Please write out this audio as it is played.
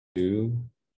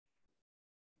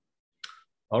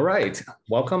All right,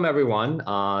 welcome everyone.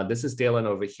 This is Dalen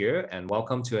over here, and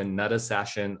welcome to another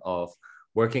session of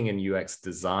Working in UX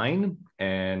Design.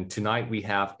 And tonight we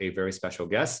have a very special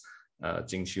guest,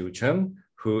 Jingxiu Cheng,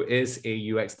 who is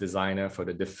a UX designer for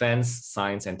the Defense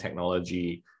Science and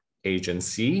Technology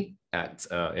Agency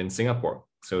in Singapore.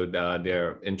 So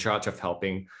they're in charge of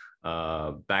helping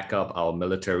back up our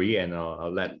military, and I'll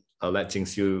let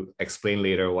Jingxiu explain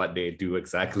later what they do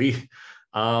exactly.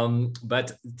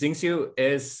 But Jingxiu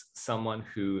is someone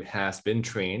who has been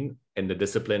trained in the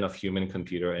discipline of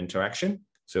human-computer interaction.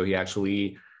 So he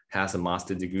actually has a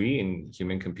master's degree in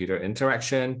human-computer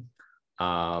interaction,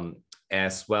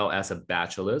 as well as a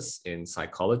bachelor's in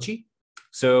psychology.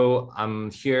 So I'm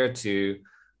here to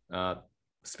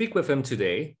speak with him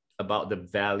today about the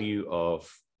value of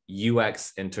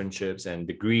UX internships and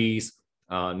degrees,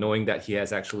 knowing that he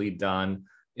has actually done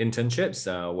internships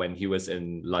when he was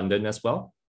in London as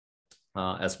well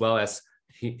as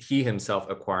he himself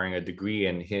acquiring a degree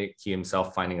and he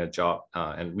himself finding a job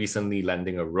and recently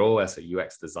landing a role as a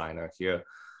UX designer here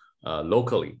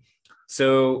locally.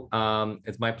 So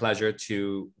it's my pleasure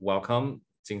to welcome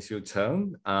Jingxiu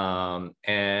Cheng.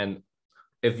 And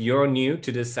if you're new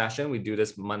to this session, we do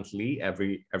this monthly,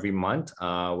 every month,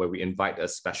 where we invite a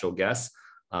special guest.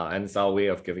 And it's our way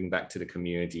of giving back to the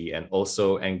community and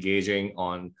also engaging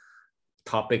on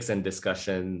topics and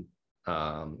discussion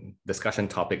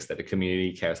topics that the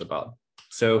community cares about.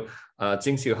 So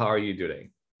Jingxiu, how are you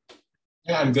doing?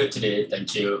 Yeah, I'm good today.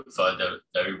 Thank you for the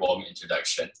very warm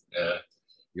introduction.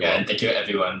 And thank you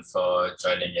everyone for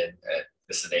joining in and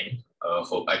listening.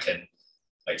 Hope I can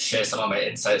share some of my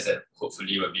insights that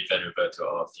hopefully will be valuable to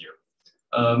all of you.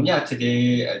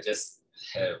 Today I just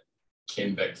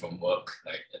came back from work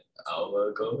like an hour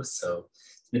ago. So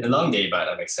it's been a long day, but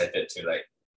I'm excited to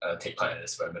take part in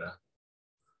this webinar.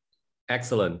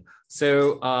 Excellent.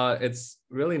 So it's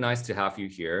really nice to have you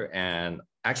here. And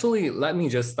actually, let me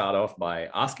just start off by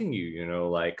asking you,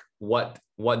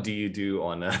 what do you do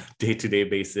on a day-to-day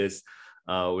basis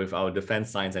with our Defense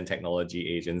Science and Technology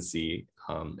Agency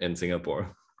in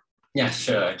Singapore? Yeah,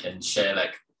 sure. I can share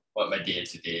what my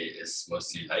day-to-day is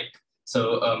mostly like.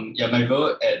 So my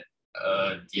role at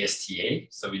DSTA,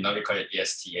 so we now call it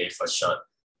DSTA for short,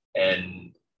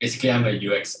 and basically I'm a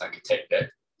UX architect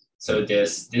there. So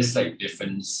there's this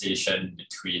differentiation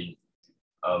between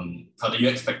for the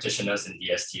UX practitioners in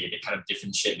DSTA, they kind of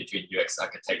differentiate between UX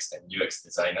architects and UX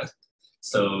designers.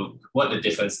 So what the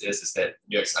difference is that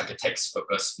UX architects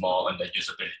focus more on the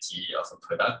usability of a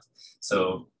product.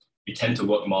 So we tend to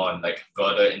work more on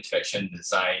broader interaction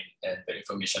design and the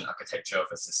information architecture of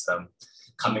a system,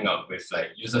 coming up with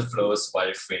user flows,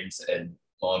 wireframes, and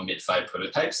more mid-fi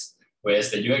prototypes. Whereas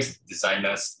the UX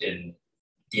designers in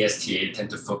DSTA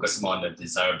tend to focus more on the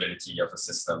desirability of a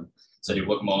system. So they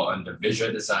work more on the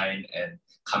visual design and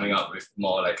coming up with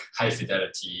more high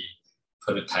fidelity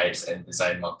prototypes and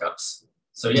design mockups.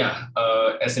 So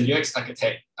as a UX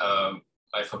architect,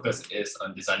 my focus is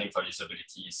on designing for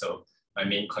usability. So my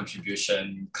main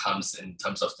contribution comes in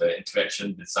terms of the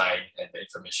interaction design and the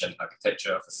information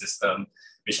architecture of a system,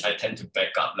 which I tend to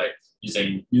back up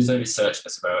using user research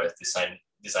as well as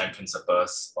design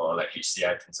principles or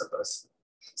HCI principles.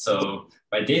 So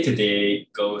my day-to-day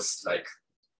goes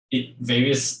it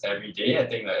varies every day. I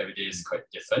think every day is quite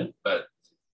different, but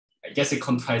I guess it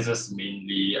comprises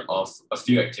mainly of a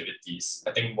few activities.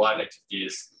 I think one activity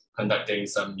is conducting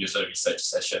some user research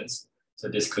sessions. So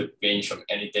this could range from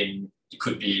anything. It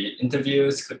could be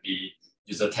interviews, could be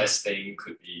user testing,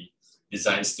 could be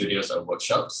design studios or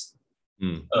workshops.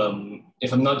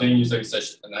 If I'm not doing user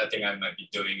research, another thing I might be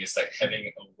doing is having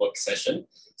a work session.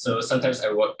 So sometimes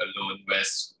I work alone,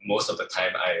 whereas most of the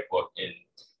time I work in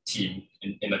a team.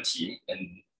 And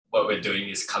what we're doing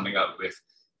is coming up with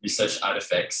research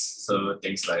artifacts. So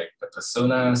things like the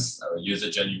personas, our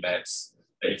user journey maps,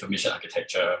 the information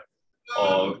architecture,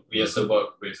 or we also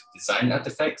work with design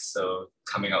artifacts. So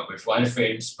coming up with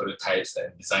wireframes, prototypes,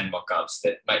 and design mockups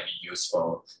that might be used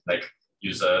for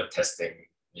user testing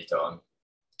later on.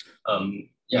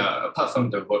 Apart from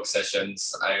the work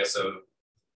sessions, I also,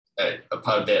 a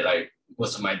part of that,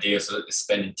 most of my day also is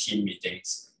spent in team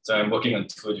meetings. So I'm working on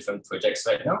 2 different projects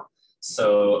right now.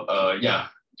 So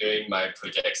during my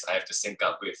projects, I have to sync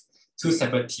up with 2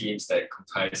 separate teams that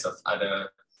comprise of other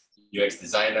UX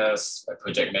designers,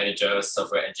 project managers,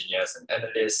 software engineers, and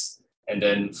analysts. And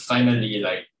then finally,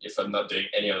 if I'm not doing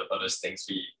any of those things,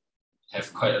 we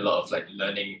have quite a lot of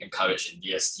learning encouraged in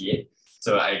DSTA.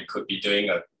 So I could be doing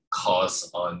a course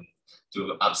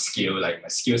to upskill my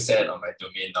skill set or my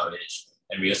domain knowledge.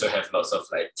 And we also have lots of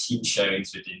like team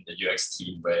sharings within the UX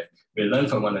team where we learn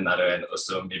from one another and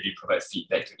also maybe provide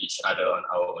feedback to each other on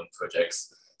our own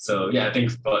projects. So yeah, I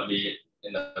think broadly,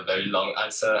 in a very long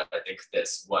answer, I think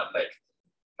that's what like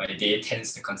my day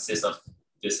tends to consist of,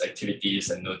 these activities,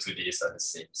 and no 2 days are the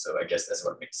same. So I guess that's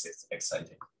what makes it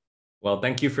exciting. Well,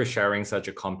 thank you for sharing such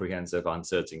a comprehensive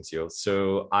answer, Jingxiu.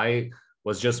 So I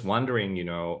was just wondering,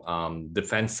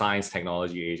 Defense Science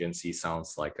Technology Agency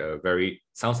sounds like the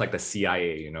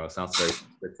CIA, sounds very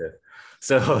secretive.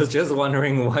 So I was just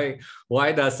wondering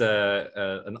why does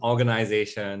an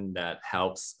organization that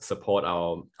helps support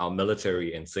our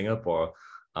military in Singapore,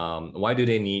 why do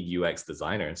they need UX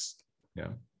designers? Yeah.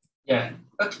 Yeah.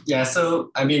 Okay. Yeah.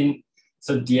 So I mean,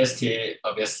 so DSTA,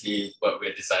 obviously what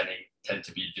we're designing tend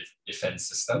to be defense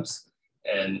systems.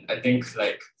 And I think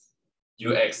like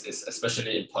UX is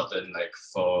especially important like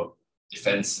for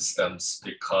defense systems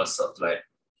because of like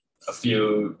a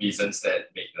few reasons that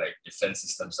make like defense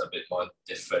systems a bit more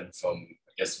different from,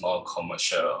 I guess, more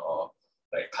commercial or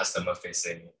like customer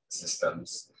facing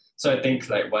systems. So I think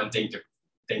like one thing to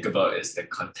think about is the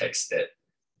context that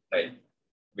like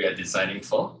we are designing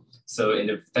for. So in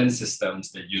the defense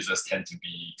systems, the users tend to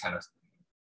be kind of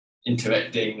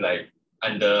interacting like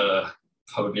under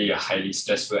probably a highly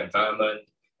stressful environment.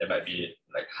 There might be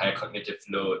like high cognitive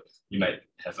load. You might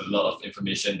have a lot of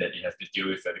information that you have to deal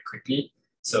with very quickly.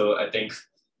 So I think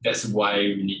that's why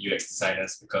we need UX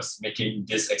designers, because making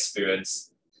this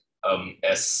experience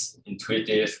as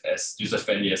intuitive, as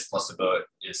user-friendly as possible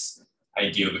is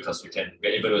ideal, because we're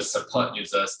able to support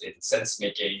users in sense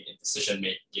making, in decision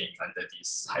making under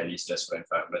these highly stressful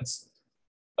environments.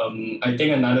 I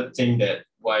think another thing that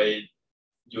why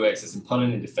UX is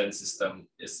important in defense system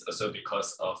is also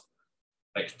because of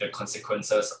like the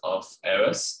consequences of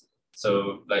errors.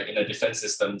 So like in a defense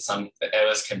system, some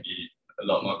errors can be a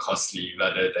lot more costly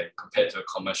rather than compared to a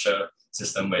commercial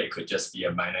system where it could just be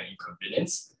a minor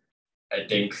inconvenience. I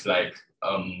think like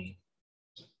in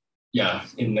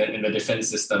the defense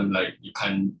system, like you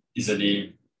can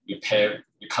easily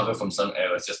recover from some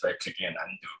errors just by clicking an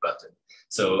undo button.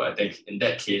 So I think in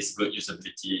that case, good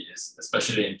usability is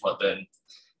especially important,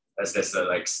 as there's a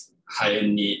like higher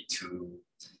need to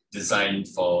design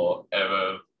for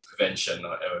error prevention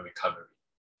or error recovery.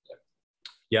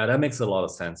 Yeah, that makes a lot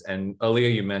of sense. And earlier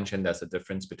you mentioned there's a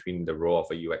difference between the role of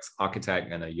a UX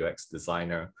architect and a UX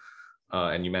designer.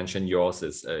 And you mentioned yours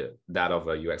is that of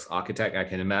a UX architect. I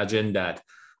can imagine that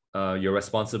your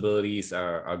responsibilities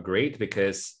are great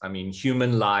because, I mean,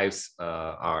 human lives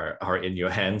are in your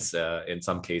hands in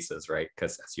some cases, right?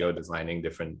 Because as you're designing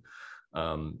different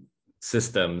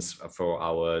systems for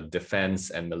our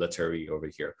defense and military over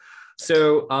here.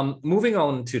 So moving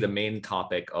on to the main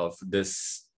topic of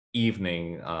this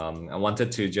evening, I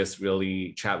wanted to just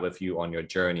really chat with you on your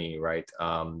journey, right?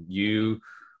 You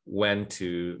went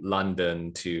to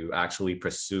London to actually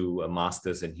pursue a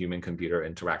master's in human computer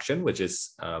interaction, which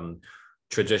is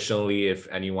traditionally, if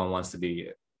anyone wants to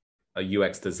be a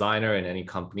UX designer in any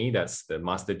company, that's the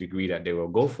master degree that they will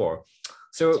go for.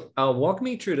 So walk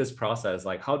me through this process.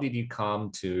 Like, how did you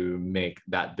come to make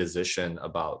that decision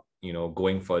about,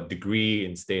 going for a degree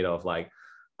instead of like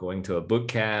going to a boot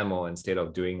camp, or instead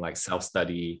of doing like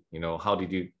self-study? How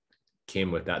did you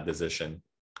came with that decision,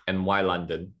 and why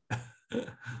London?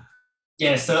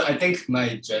 Yeah, so I think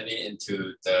my journey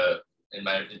into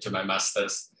my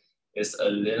master's is a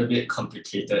little bit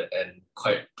complicated and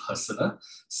quite personal.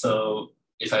 So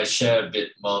if I share a bit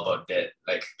more about that,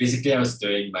 like basically I was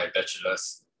doing my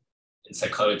bachelor's in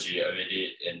psychology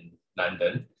already in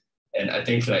London. And I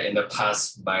think like in the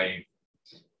past, my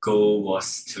goal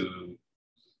was to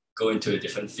go into a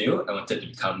different field. I wanted to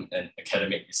become an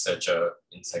academic researcher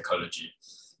in psychology.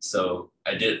 So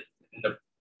I did,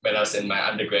 when I was in my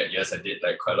undergrad years, I did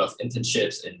like quite a lot of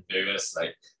internships in various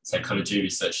like psychology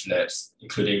research labs,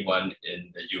 including one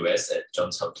in the US at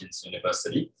Johns Hopkins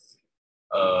University.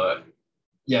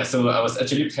 So I was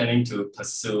actually planning to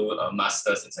pursue a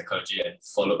master's in psychology and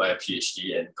followed by a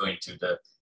PhD and go into the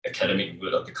academic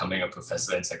route of becoming a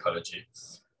professor in psychology.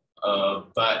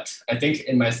 But I think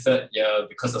in my third year,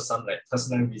 because of some like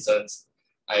personal reasons,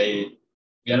 I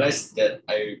realized that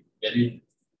I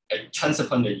chanced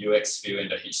upon the UX field in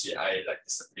the HCI like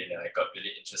discipline, and I got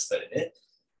really interested in it.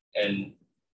 And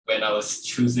when I was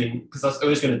choosing, because I was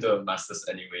always going to do a master's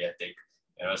anyway, I think,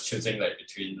 and I was choosing like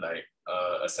between like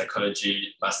a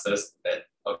psychology master's at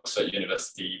Oxford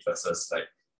University versus like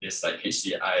this like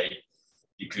HCI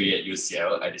degree at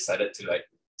UCL, I decided to like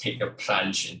take a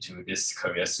plunge into this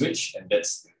career switch, and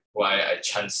that's why I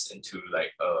chanced into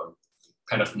like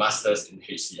kind of master's in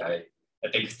HCI.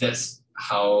 I think that's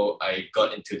how I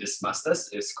got into this master's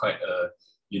is quite a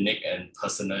unique and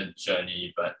personal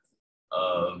journey, but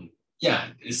yeah,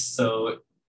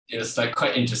 it was like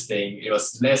quite interesting. It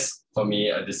was less for me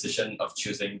a decision of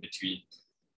choosing between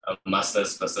a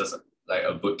master's versus like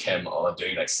a boot camp or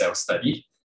doing like self-study.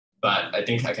 But I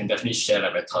think I can definitely share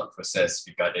like my thought process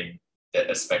regarding that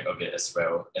aspect of it as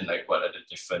well, and like what are the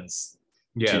difference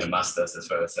between Yes. the masters as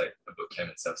well as like a boot camp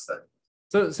and self-study.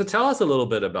 So tell us a little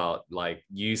bit about like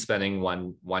you spending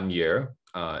one year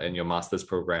in your master's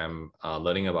program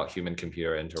learning about human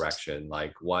computer interaction.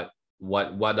 Like what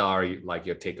are like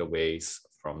your takeaways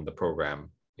from the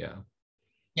program? Yeah.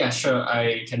 Yeah, sure.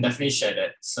 I can definitely share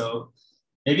that. So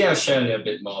maybe I'll share a little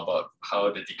bit more about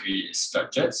how the degree is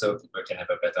structured so people can have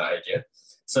a better idea.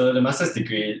 So the master's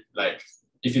degree, like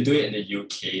if you do it in the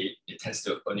UK, it tends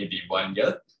to only be 1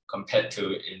 year compared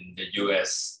to in the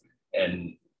US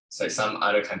and so some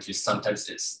other countries, sometimes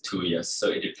it's 2 years. So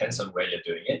it depends on where you're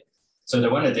doing it. So the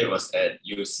one I did was at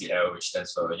UCL, which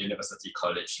stands for University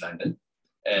College London.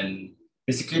 And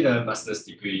basically the master's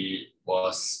degree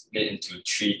was split into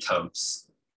 3 terms.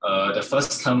 The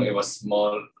first term, it was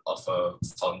more of a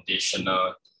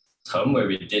foundational term where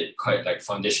we did quite like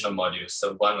foundational modules.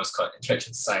 So one was called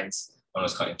interaction science, one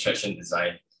was called interaction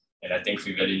design. And I think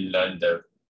we really learned the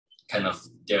kind of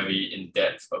theory in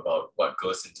depth about what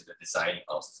goes into the design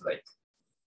of like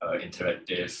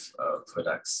interactive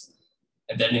products.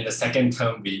 And then in the second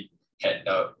term, we had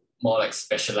more like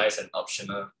specialized and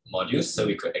optional modules so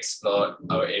we could explore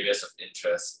our areas of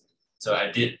interest. So I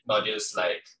did modules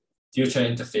like future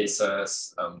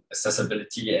interfaces,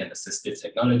 accessibility and assistive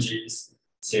technologies,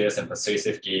 serious and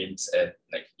persuasive games, and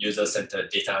like user-centered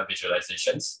data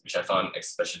visualizations, which I found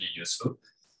especially useful.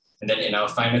 And then in our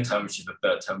final term, which is the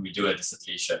third term, we do a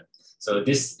dissertation. So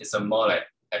this is a more like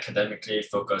academically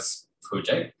focused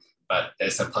project, but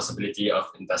there's a possibility of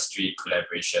industry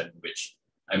collaboration, which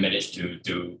I managed to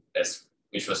do,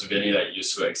 which was really like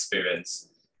useful experience.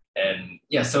 And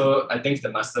yeah, so I think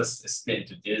the master's is split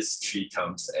into these 3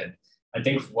 terms. And I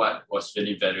think what was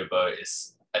really valuable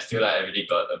is I feel like I really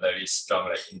got a very strong,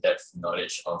 like in-depth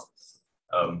knowledge of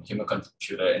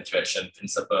human-computer interaction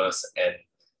principles. And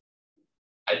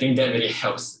I think that really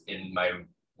helps in my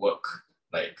work,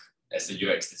 like as a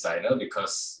UX designer,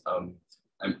 because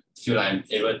I feel like I'm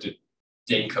able to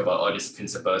think about all these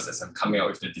principles as I'm coming out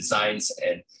with the designs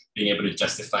and being able to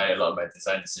justify a lot of my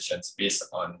design decisions based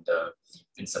on the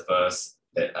principles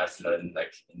that I've learned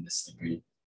like in this degree.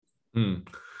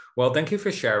 Well, thank you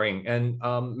for sharing. And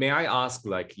may I ask,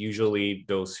 like, usually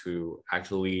those who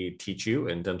actually teach you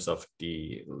in terms of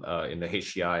the in the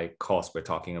HCI course we're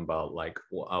talking about, like,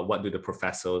 what do the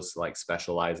professors like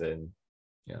specialize in?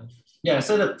 Yeah. Yeah,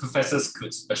 so the professors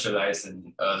could specialize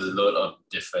in a lot of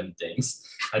different things.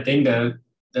 I think the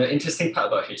interesting part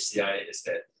about HCI is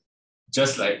that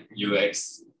just like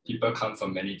UX, people come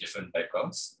from many different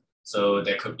backgrounds. So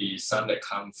there could be some that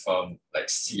come from like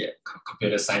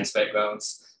computer science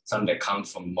backgrounds, some that come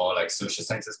from more like social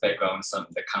sciences backgrounds, some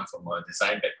that come from more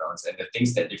design backgrounds, and the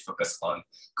things that they focus on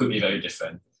could be very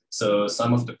different. So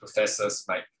some of the professors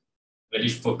might really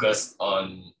focus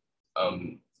on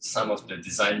some of the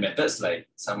design methods, like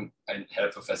I had a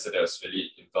professor that was really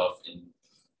involved in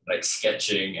like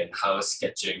sketching and how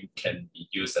sketching can be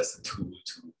used as a tool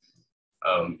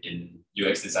to in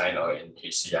UX design or in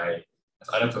HCI.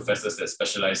 Other professors that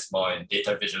specialize more in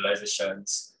data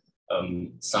visualizations,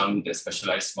 some that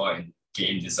specialize more in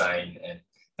game design, and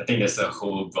I think there's a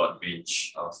whole broad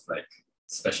range of like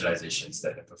specializations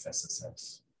that the professors have.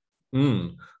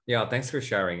 Yeah, thanks for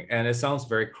sharing. And it sounds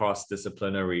very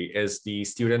cross-disciplinary. Is the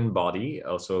student body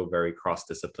also very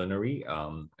cross-disciplinary?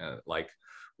 Like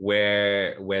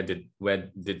where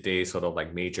did they sort of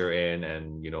like major in,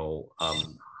 and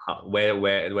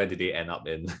where did they end up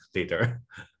in later?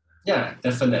 Yeah,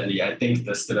 definitely. I think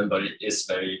the student body is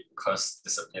very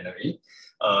cross-disciplinary.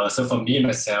 So for me,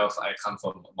 myself, I come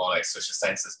from more like social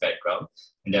sciences background,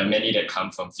 and there are many that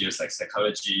come from fields like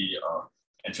psychology or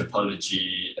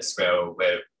anthropology as well,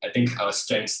 where I think our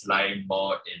strengths lie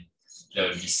more in the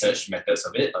research methods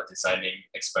of it or designing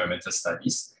experimental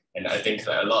studies. And I think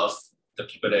that a lot of the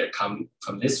people that come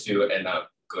from this field end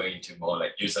up going into more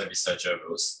like user researcher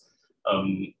roles.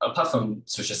 Apart from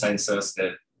social sciences,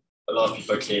 that a lot of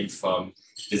people came from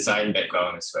design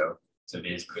background as well. So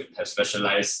they could have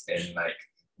specialized in like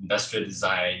industrial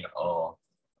design or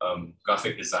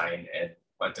graphic design and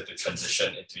wanted to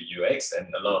transition into UX.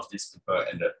 And a lot of these people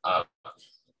ended up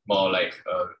more like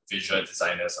visual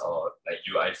designers or like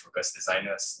UI focused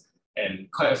designers.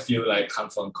 and quite a few like come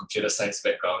from computer science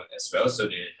background as well. So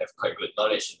they have quite good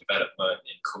knowledge in development,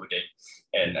 in coding.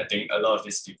 And I think a lot of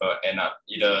these people end up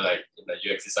either like in the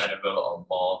UX designer role or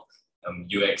more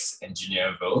UX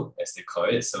engineer role, as they call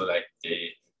it. So like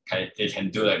they can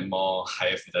do like more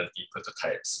higher fidelity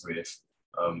prototypes with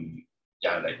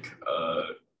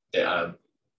there are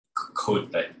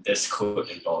code, like there's code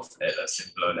involved at a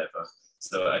simpler level.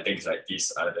 So I think like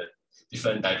these are the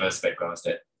different diverse backgrounds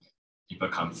that people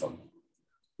come from.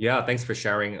 Yeah, thanks for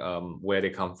sharing where they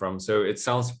come from. So it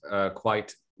sounds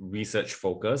quite research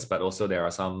focused, but also there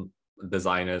are some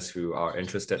designers who are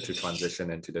interested to transition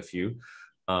into the field.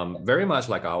 Very much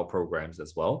like our programs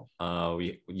as well.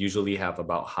 We usually have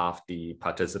about half the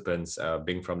participants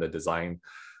being from the design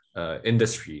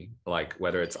industry, like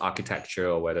whether it's architecture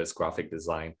or whether it's graphic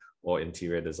design or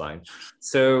interior design.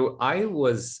 So I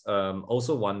was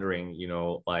also wondering,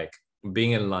 like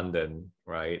being in London,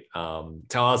 right?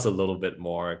 Tell us a little bit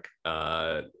more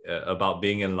about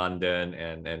being in London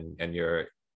and your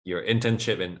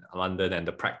internship in London and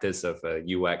the practice of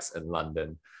UX in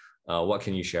London. What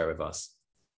can you share with us?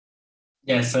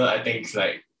 Yeah, so I think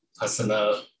like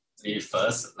personally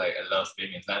first, like I love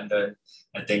being in London.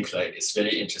 I think like it's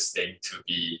really interesting to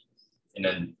be in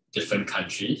a different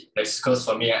country. Like, because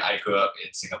for me, I grew up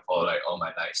in Singapore like all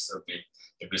my life. So being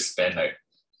able to spend like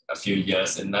a few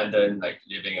years in London, like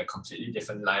living a completely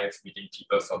different life, meeting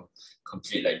people from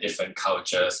complete like different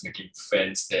cultures, making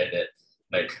friends there that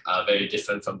like are very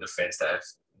different from the friends that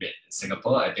I've made in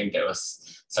Singapore. I think that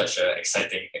was such an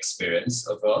exciting experience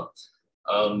overall.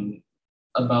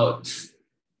 About,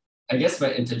 I guess, my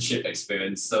internship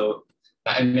experience. So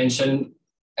like I mentioned,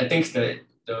 I think the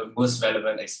most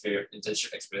relevant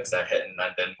internship experience that I had in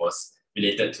London was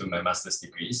related to my master's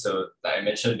degree. So like I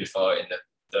mentioned before, in the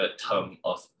third term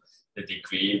of the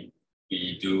degree,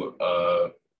 we do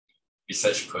a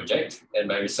research project, and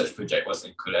my research project was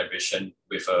in collaboration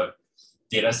with a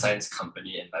data science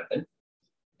company in London.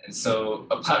 And so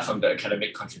apart from the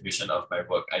academic contribution of my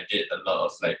work, I did a lot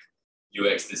of like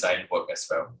UX design work as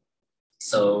well.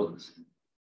 So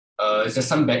just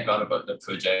some background about the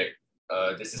project.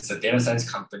 This is a data science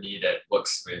company that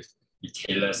works with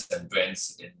retailers and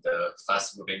brands in the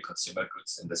fast-moving consumer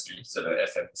goods industry, so the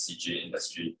FMCG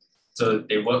industry. So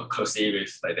they work closely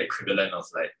with like the equivalent of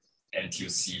like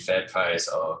NTUC,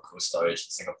 FairPrice, or Cold Storage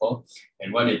in Singapore.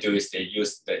 And what they do is they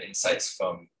use the insights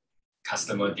from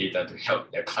customer data to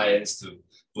help their clients to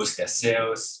boost their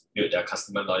sales, build their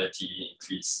customer loyalty,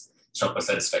 increase shopper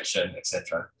satisfaction,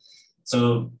 etc.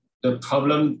 So the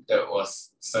problem that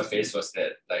was surfaced was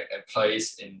that like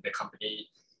employees in the company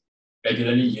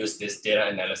regularly use this data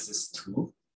analysis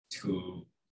tool to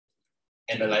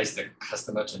analyze the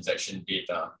customer transaction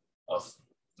data of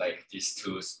like these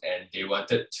tools, and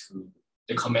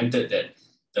they commented that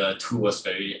the tool was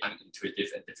very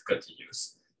unintuitive and difficult to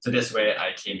use. So that's where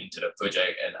I came into the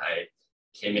project, and I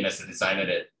came in as a designer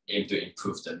that aimed to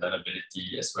improve the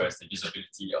learnability as well as the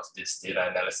usability of this data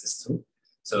analysis tool.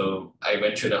 So I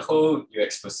went through the whole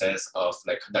UX process of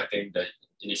like conducting the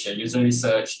initial user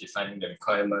research, defining the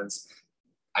requirements,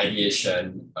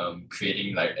 ideation,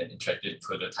 creating like an interactive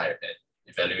prototype and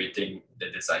evaluating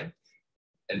the design.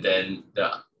 And then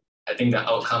I think the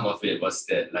outcome of it was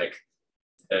that like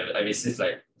I received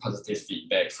like positive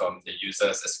feedback from the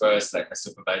users as well as like my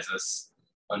supervisors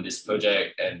on this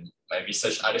project, and my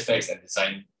research artifacts and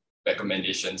design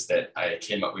recommendations that I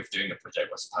came up with during the project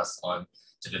was passed on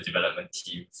to the development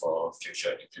team for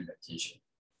future implementation.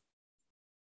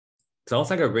 Sounds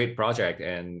like a great project,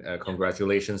 and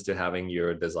congratulations to having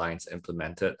your designs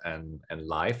implemented and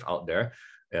live out there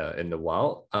in the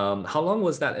wild. How long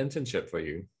was that internship for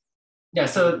you? Yeah,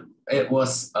 so it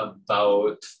was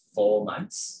about 4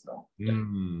 months.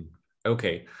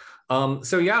 Okay.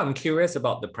 So yeah, I'm curious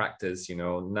about the practice,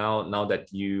 now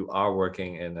that you are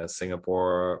working in a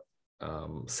Singapore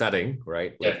setting,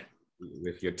 right?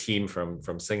 With your team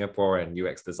from Singapore and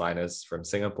UX designers from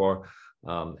Singapore.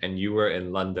 And you were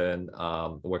in London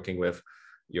working with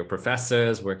your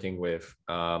professors, working with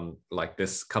like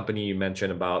this company you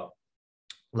mentioned about.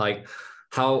 Like,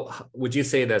 how would you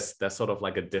say there's sort of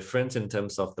like a difference in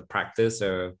terms of the practice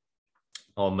or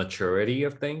maturity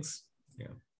of things?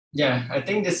 Yeah, I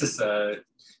think this is a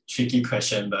tricky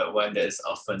question, but one that is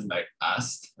often like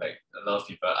asked. Like a lot of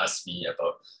people ask me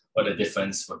about what the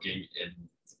difference working in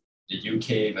the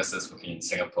UK versus working in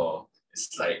Singapore is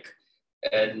like.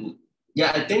 And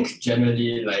yeah, I think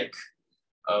generally like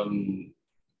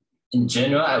in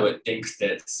general, I would think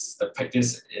that the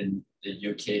practice in the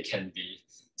UK can be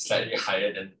slightly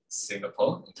higher than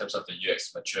Singapore in terms of the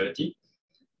UX maturity.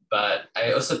 But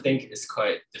I also think it's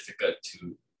quite difficult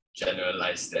to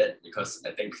generalize that because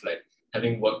I think like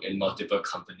having worked in multiple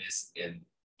companies in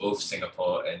both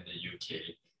Singapore and the UK,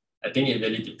 I think it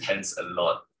really depends a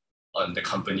lot on the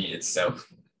company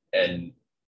itself and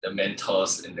the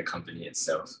mentors in the company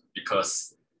itself.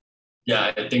 Because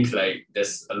yeah, I think like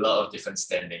there's a lot of different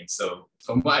standings. So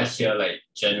from what I hear, like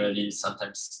generally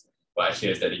sometimes what I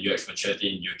hear is that the UX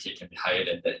maturity in UK can be higher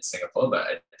than that in Singapore, but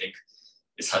I think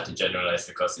it's hard to generalize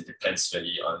because it depends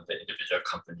really on the individual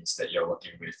companies that you're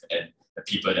working with and the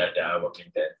people that are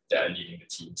working there, that are leading the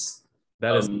teams.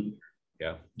 That is,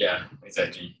 yeah. Yeah,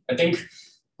 exactly. I think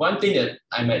one thing that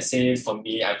I might say for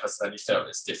me, I personally felt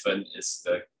is different is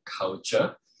the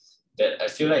culture. That I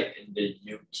feel like in the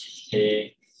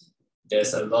UK,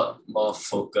 there's a lot more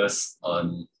focus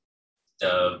on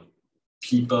the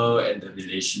people and the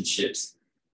relationships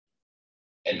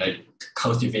and like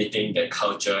cultivating that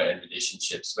culture and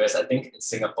relationships. Whereas I think in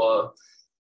Singapore,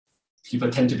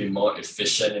 people tend to be more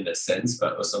efficient in that sense,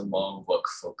 but also more work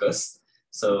focused.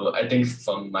 So I think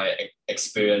from my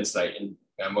experience, like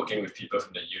I'm working with people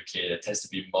from the UK, there tends to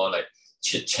be more like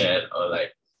chit chat or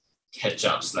like catch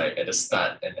ups like at the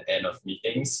start and the end of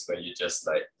meetings where you just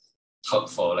like talk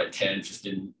for like 10,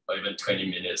 15 or even 20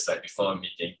 minutes like before a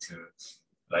meeting to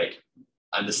like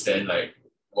understand like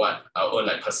what our own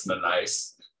like personal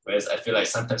lives. Whereas I feel like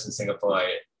sometimes in Singapore,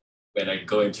 when I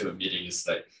go into a meeting, it's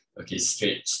like, okay,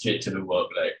 straight to the work,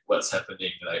 like what's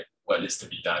happening, like what needs to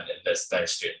be done, and let's dive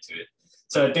straight into it.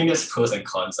 So I think there's pros and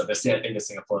cons. Obviously, I think the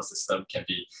Singapore system can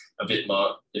be a bit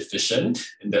more efficient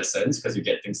in that sense because you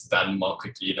get things done more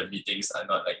quickly. The meetings are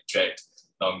not like dragged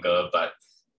longer, but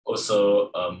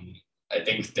also I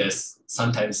think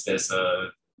sometimes there's a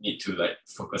need to like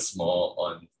focus more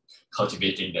on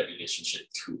cultivating that relationship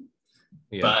too.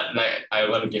 Yeah. But like I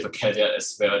want to give a caveat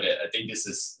as well that I think this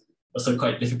is also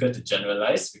quite difficult to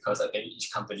generalize because I think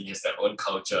each company has their own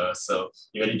culture. So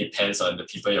it really depends on the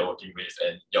people you're working with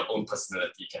and your own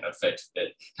personality can affect that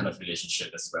kind of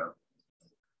relationship as well.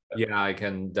 Yeah, I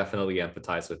can definitely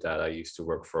empathize with that. I used to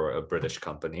work for a British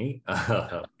company,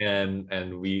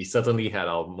 and we certainly had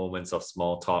our moments of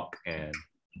small talk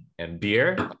and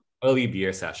beer, early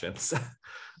beer sessions.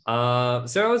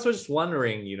 So I was just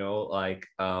wondering, like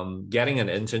getting an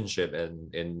internship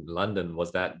in London,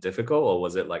 was that difficult or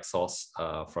was it like sourced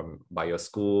by your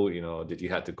school? Did you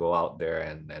have to go out there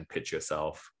and pitch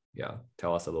yourself? Yeah,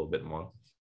 tell us a little bit more.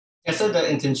 Yeah, so the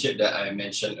internship that I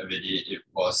mentioned already, it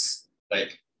was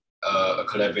like a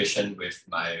collaboration with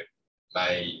my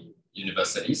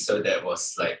university. So that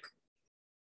was like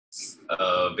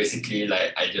basically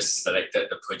like I just selected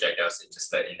the project I was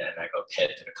interested in and I got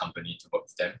paired to the company to work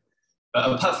with them. But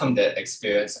apart from that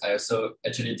experience, I also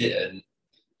actually did an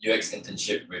UX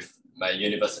internship with my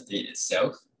university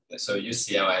itself. So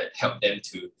UCL, I helped them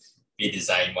to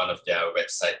redesign one of their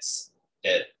websites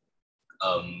that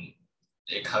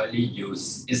they currently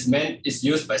use. It's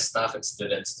used by staff and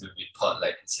students to report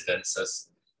like incidences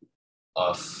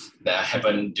of that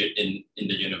happen in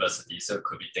the university. So it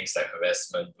could be things like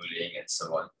harassment, bullying, and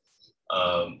so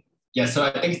on. Yeah, so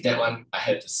I think that one I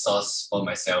had to source for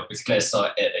myself. Basically, I saw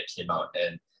an ad that came out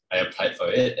and I applied for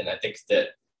it. And I think that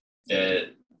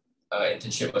the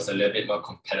internship was a little bit more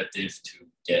competitive to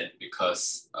get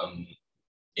because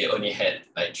it only had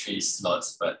like 3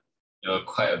 slots, but there were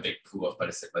quite a big pool of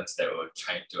participants that were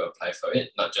trying to apply for it,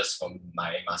 not just from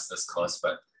my master's course,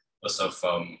 but also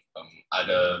from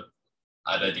other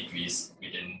degrees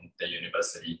within the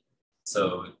university.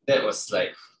 So that was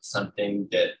like something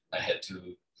that I had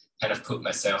to kind of put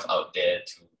myself out there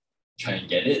to try and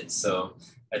get it. So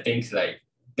I think like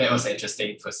that was an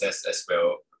interesting process as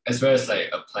well as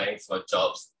like applying for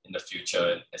jobs in the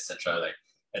future, etc. Like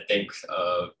I think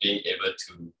being able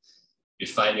to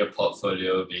refine your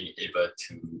portfolio, being able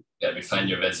to refine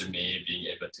your resume, being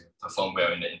able to perform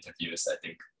well in the interviews, I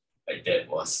think like that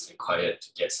was required to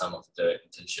get some of the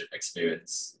internship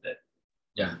experience that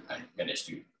I managed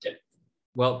to get.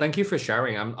 Well, thank you for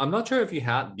sharing. I'm not sure if you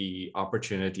had the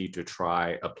opportunity to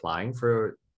try applying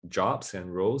for jobs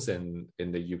and roles in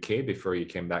the UK before you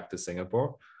came back to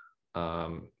Singapore.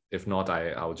 If not,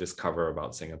 I'll just cover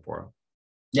about Singapore.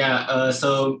 Yeah,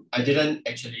 so I didn't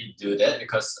actually do that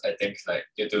because I think like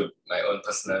due to my own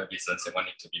personal reasons, I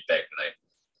wanted to be back like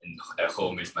at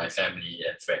home with my family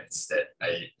and friends that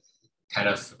I kind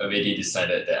of already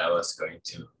decided that I was going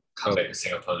to come back to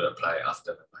Singapore to apply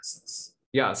after my master's.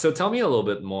 Yeah, so tell me a little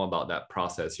bit more about that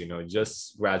process.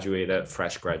 Just graduated,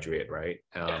 fresh graduate, right?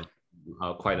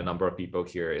 Quite a number of people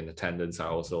here in attendance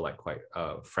are also like quite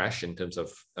fresh in terms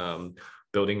of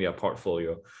building their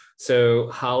portfolio. So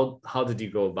how did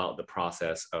you go about the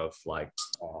process of like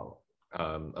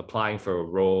applying for a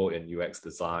role in UX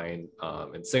design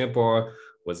in Singapore?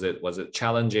 Was it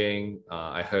challenging?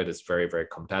 I heard it's very, very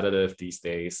competitive these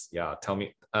days. Yeah, tell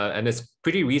me. And it's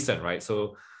pretty recent, right?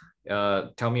 So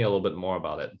tell me a little bit more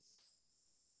about it.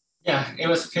 Yeah, it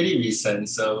was pretty recent.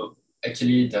 So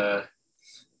actually the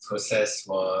process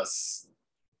was,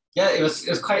 yeah, it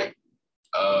was quite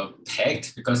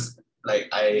packed because like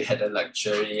I had the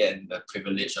luxury and the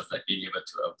privilege of like being able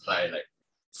to apply like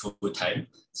full time.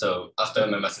 So after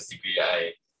my master's degree,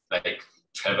 I like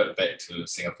traveled back to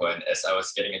Singapore, and as I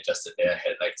was getting adjusted there, I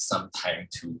had like some time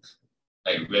to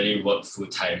like really work full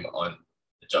time on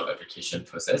the job application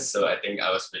process. So I think I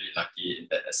was really lucky in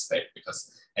that aspect because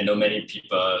I know many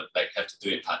people like have to do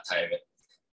it part time.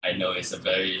 I know it's a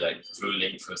very like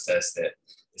grueling process that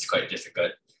is quite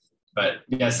difficult. But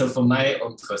yeah, so for my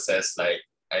own process, like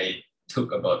I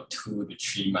took about 2 to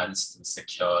 3 months to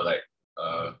secure like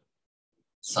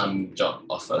some job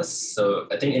offers. So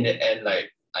I think in the end,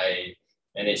 like I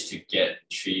managed to get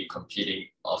 3 competing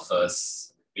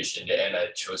offers, which in the end I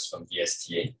chose from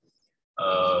DSTA.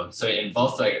 So it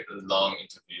involved like a long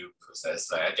interview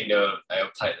process. Like I think I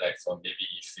applied like for maybe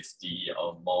 50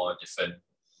 or more different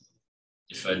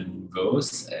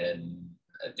roles, and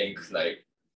I think like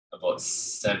about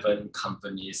 7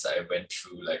 companies I went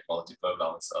through like multiple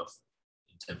rounds of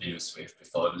interviews with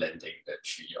before landing the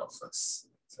 3 offers.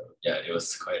 So yeah, it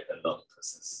was quite a long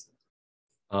process.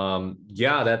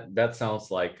 Yeah, that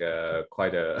sounds like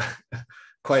quite a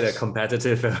quite a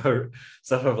competitive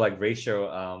sort of like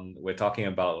ratio. We're talking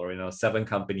about, or 7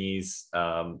 companies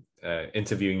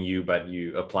interviewing you, but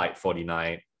you applied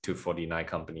 49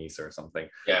 companies or something.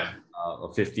 Yeah.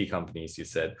 Or 50 companies, you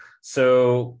said.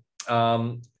 So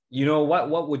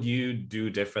what would you do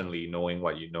differently knowing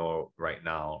what you know right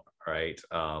now, right?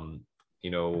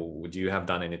 Would you have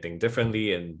done anything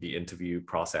differently in the interview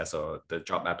process or the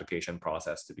job application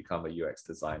process to become a UX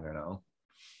designer now?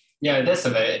 Yeah, that's a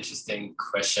very interesting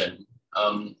question.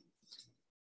 I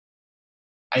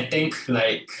think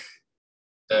like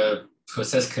the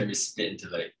process can be split into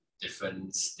like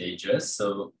different stages.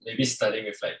 So maybe starting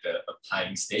with like the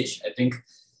applying stage, I think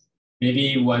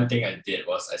maybe one thing I did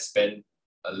was I spent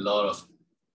a lot of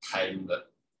time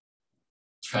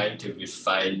trying to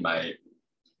refine my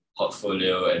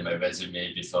portfolio and my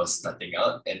resume before starting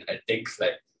out. And I think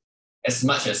like as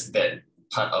much as that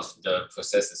part of the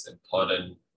process is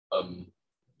important,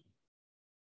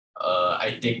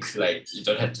 I think like you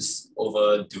don't have to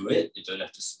overdo it. You don't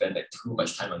have to spend like too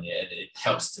much time on it, and it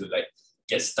helps to like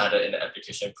get started in the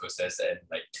application process and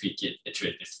like tweak it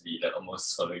iteratively, like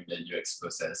almost following the UX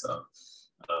process, or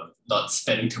not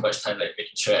spending too much time like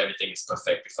making sure everything is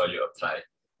perfect before you apply.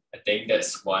 I think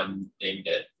that's one thing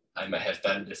that I might have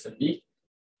done differently.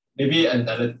 Maybe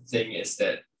another thing is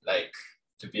that like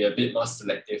to be a bit more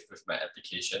selective with my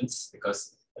applications,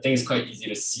 because I think it's quite easy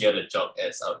to see all the job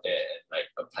ads out there and like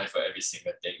apply for every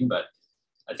single thing. But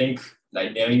I think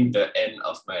like nearing the end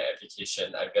of my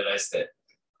application, I realized that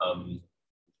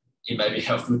it might be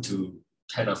helpful to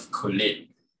kind of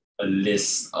collate a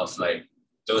list of like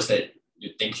those that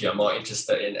you think you're more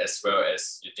interested in, as well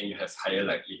as you think you have higher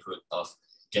likelihood of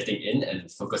getting in,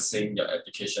 and focusing your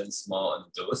applications more on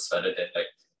those rather than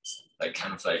like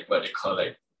kind of like what they call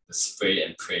like the spray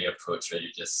and pray approach, where you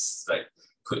just like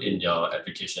put in your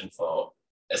application for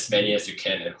as many as you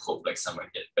can and hope like someone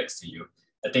gets back to you.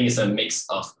 I think it's a mix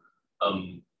of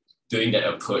doing that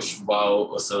approach while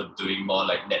also doing more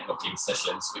like networking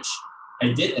sessions, which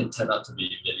I did and turned out to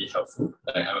be really helpful.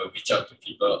 Like I will reach out to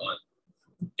people on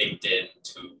LinkedIn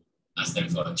to ask them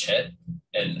for a chat.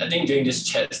 And I think during this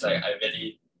chats, like I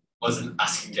really wasn't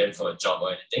asking them for a job or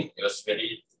anything. It was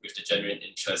really with the genuine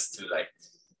interest to like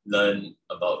learn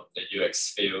about the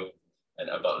UX field and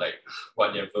about like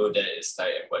what their role there is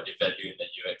like and what they value in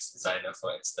the UX designer,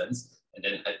 for instance. And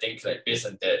then I think like based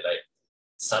on that, like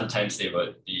sometimes they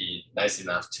would be nice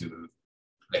enough to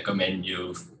recommend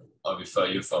you or refer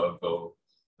you for a role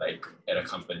like at a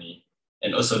company.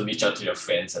 And also reach out to your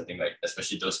friends. I think like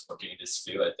especially those working in this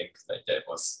field, I think like that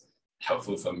was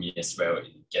helpful for me as well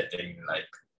in getting like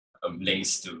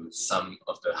links to some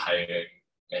of the hiring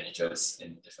managers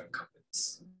in different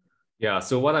companies. Yeah,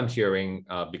 so what I'm hearing,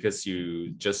 because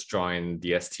you just joined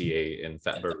the DSTA in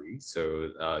February, so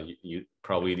you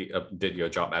probably did your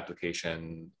job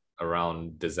application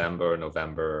around December,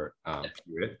 November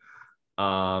period.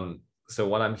 So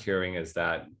what I'm hearing is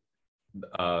that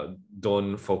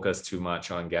don't focus too much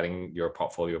on getting your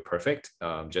portfolio perfect.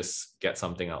 Just get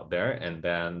something out there. And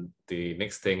then the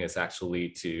next thing is actually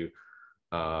to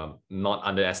not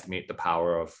underestimate the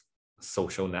power of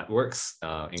social networks,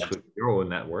 including your own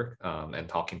network, and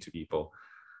talking to people.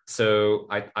 So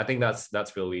I think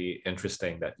that's really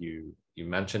interesting that you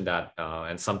mentioned that,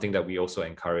 and something that we also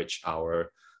encourage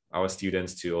our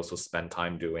students to also spend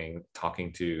time doing,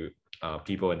 talking to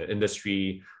people in the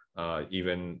industry,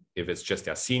 even if it's just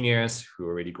their seniors who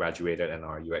already graduated and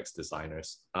are UX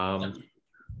designers.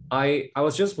 I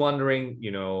was just wondering,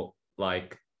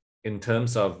 like in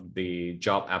terms of the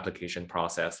job application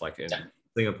process, like in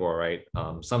Singapore, right?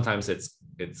 Sometimes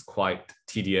it's quite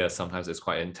tedious, sometimes it's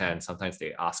quite intense, sometimes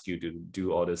they ask you to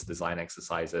do all these design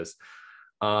exercises.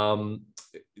 Do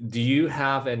you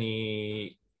have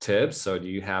any tips, or do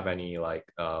you have any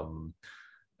like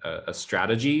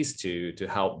strategies to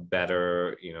help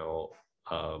better,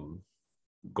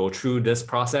 go through this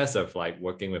process of like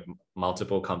working with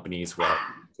multiple companies who are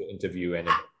to interview and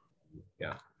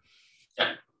yeah.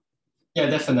 Yeah,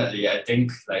 definitely. I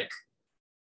think like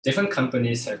different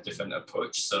companies have different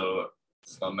approach. So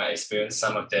from my experience,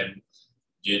 some of them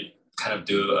you kind of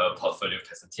do a portfolio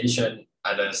presentation.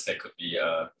 Others there could be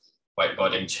a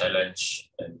whiteboarding challenge,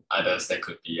 and others there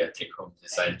could be a take-home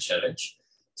design challenge.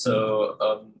 So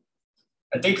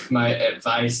I think my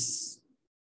advice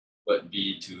would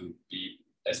be to be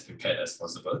as prepared as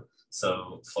possible.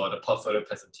 So for the portfolio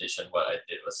presentation, what I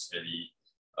did was really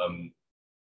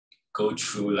go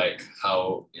through like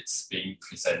how it's being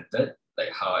presented,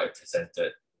 like how I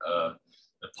presented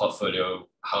the portfolio,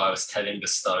 how I was telling the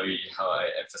story, how I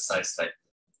emphasized like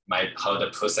how the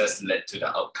process led to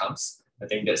the outcomes. I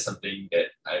think that's something that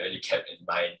I really kept in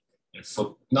mind, and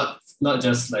not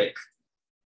just like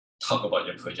talk about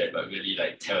your project, but really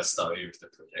like tell a story with the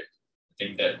project. I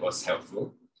think that was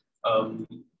helpful.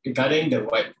 Regarding the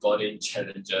whiteboarding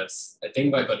challenges, I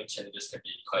think whiteboarding challenges can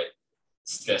be quite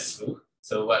stressful.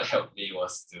 So what helped me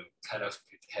was to kind of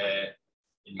prepare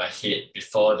in my head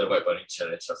before the whiteboarding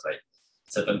challenge of like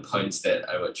certain points that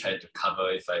I would try to cover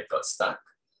if I got stuck.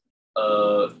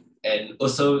 And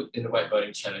also in the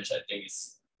whiteboarding challenge, I think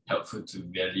it's helpful to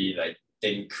really like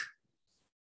think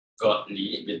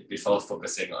broadly before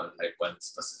focusing on like one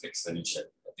specific solution.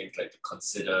 I think like to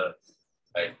consider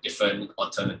like different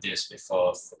alternatives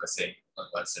before focusing on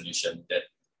one solution.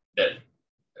 That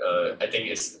I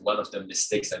think is one of the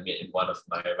mistakes I made in one of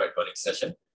my whiteboarding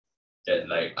session. That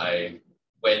like I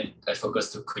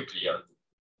focused too quickly on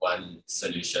one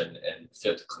solution and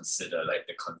failed to consider like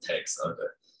the context or the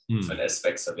different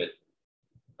aspects of it.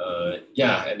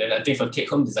 And then I think for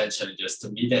take-home design challenges, to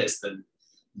me that is the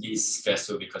least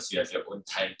stressful because you have your own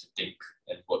time to think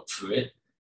and work through it.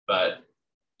 But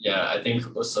yeah, I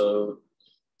think also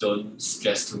don't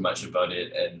stress too much about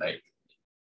it, and like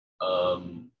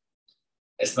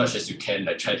as much as you can,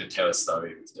 like try to tell a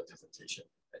story with the presentation.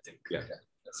 I think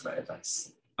that's my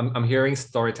advice. I'm hearing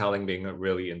storytelling being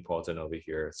really important over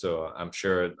here. So I'm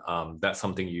sure that's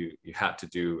something you had to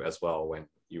do as well when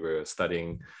you were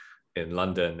studying in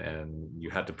London and you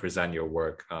had to present your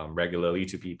work regularly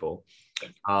to people.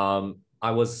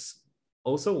 I was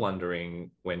also wondering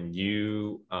when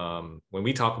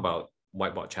we talk about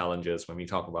whiteboard challenges, when we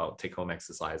talk about take-home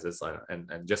exercises,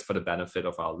 and just for the benefit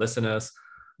of our listeners,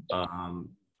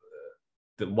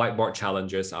 the whiteboard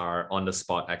challenges are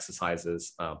on-the-spot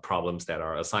exercises, problems that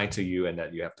are assigned to you and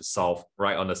that you have to solve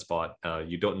right on the spot.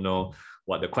 You don't know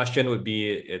what the question would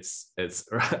be. It's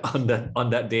on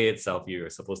that day itself, you're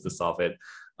supposed to solve it.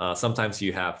 Sometimes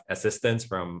you have assistance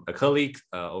from a colleague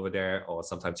over there, or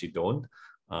sometimes you don't.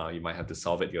 You might have to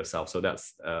solve it yourself. So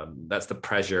that's the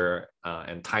pressure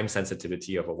and time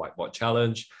sensitivity of a whiteboard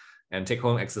challenge. And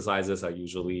take-home exercises are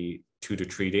usually 2 to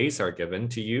 3 days are given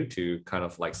to you to kind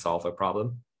of like solve a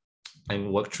problem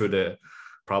and work through the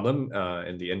problem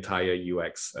in the entire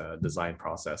UX design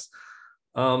process.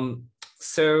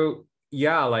 So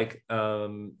yeah, like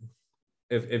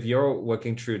if you're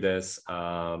working through this,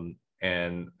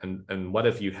 and what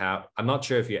if you have, I'm not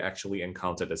sure if you actually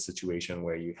encountered a situation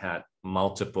where you had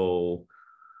multiple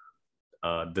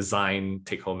design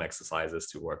take-home exercises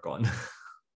to work on.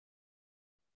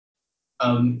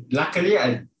 Luckily,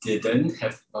 I didn't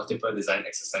have multiple design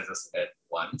exercises at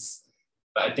once,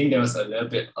 but I think there was a little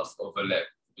bit of overlap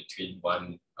between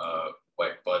one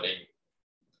whiteboarding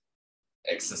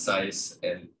exercise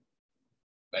and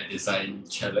my design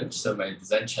challenge. So my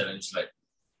design challenge like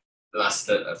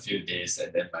lasted a few days,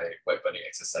 and then my whiteboarding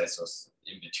exercise was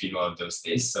in between one of those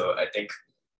days. So I think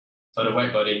for the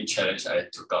whiteboarding challenge, I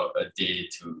took out a day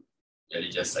to really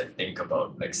just like think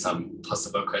about like some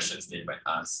possible questions they might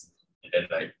ask. And then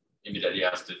like immediately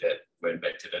after that, went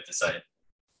back to the design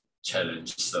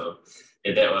challenge. So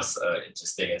yeah, that was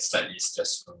interesting and slightly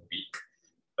stressful week.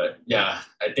 But yeah,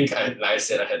 I think like I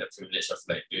said, I had the privilege of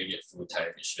like doing it full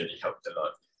time, which really helped a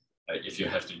lot. like if you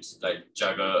have to like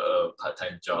juggle a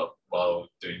part-time job while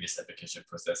doing this application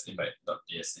process, it might not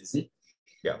be as easy.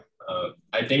 Yeah.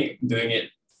 I think doing it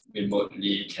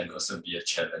remotely can also be a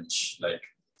challenge, like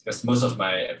because most of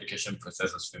my application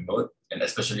process was remote, and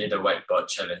especially the whiteboard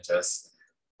challenges,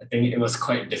 I think it was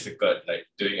quite difficult, like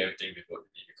doing everything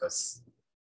remotely because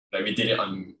like we did it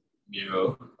on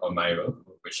Miro or Miro,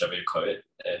 whichever you call it,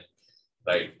 and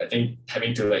like I think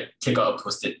having to like take out a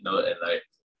post-it note and like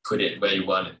put it where you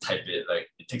want and type it, like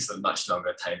it takes a much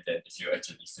longer time than if you're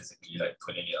actually physically like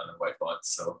putting it on a whiteboard.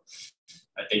 So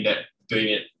I think that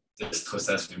doing this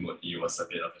process remotely was a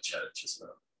bit of a challenge as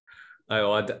well.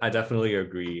 I definitely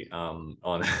agree on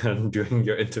doing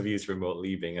your interviews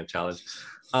remotely being a challenge.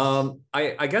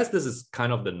 I guess this is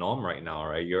kind of the norm right now,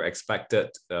 right? You're expected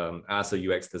as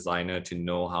a UX designer to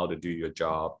know how to do your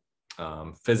job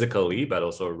physically, but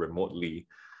also remotely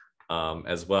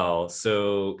as well.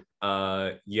 So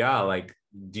yeah, like,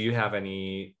 do you have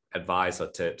any advice or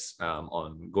tips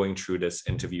on going through this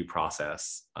interview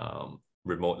process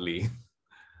remotely?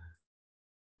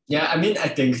 Yeah, I mean, I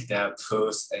think there are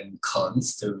pros and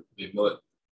cons to remote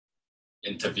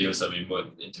interviews or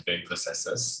remote interviewing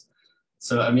processes.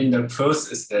 So, I mean, the pros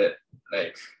is that,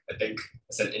 like, I think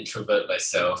as an introvert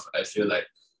myself, I feel like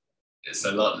it's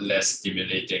a lot less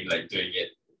stimulating, like doing it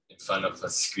in front of a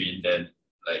screen than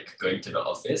like going to the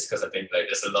office. Because I think like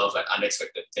there's a lot of like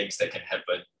unexpected things that can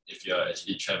happen if you're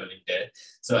actually traveling there.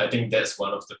 So I think that's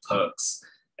one of the perks,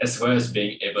 as well as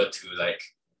being able to like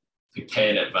prepare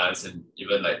in advance and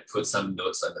even like put some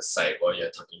notes on the side while you're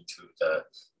talking to the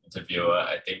interviewer.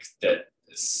 I think that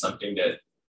is something that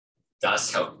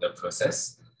does help the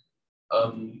process.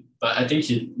 But I think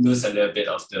you lose a little bit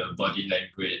of the body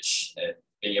language and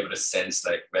being able to sense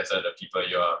like whether the people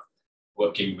you're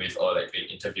working with or like being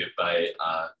interviewed by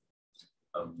are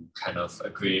kind of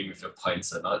agreeing with your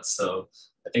points or not. So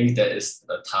I think that is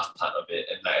the tough part of it.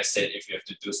 And like I said, if you have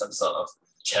to do some sort of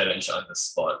challenge on the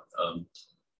spot,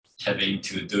 having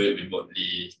to do it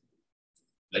remotely,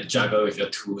 like juggle with your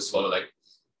tools while like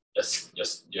just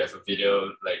you have a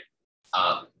video like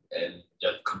up and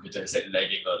your computer is like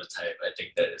lagging all the time. I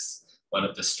think that is one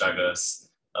of the struggles.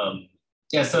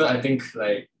 Yeah, so I think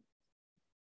like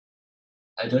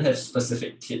I don't have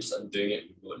specific tips on doing it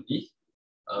remotely.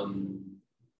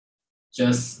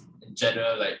 Just in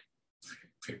general, like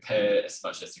prepare as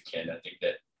much as you can. I think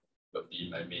that would be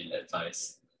my main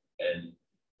advice. And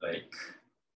like,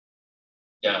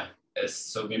 yeah,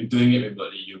 so when doing it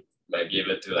remotely, you might be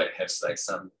able to like have like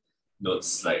some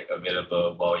notes like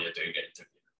available while you're doing the interview.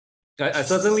 I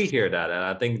certainly hear that, and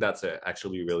I think that's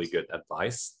actually really good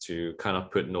advice to kind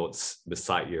of put notes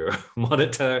beside your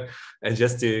monitor and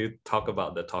just to talk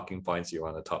about the talking points you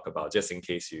want to talk about, just in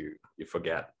case you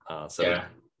forget. Yeah.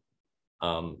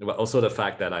 But also the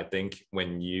fact that I think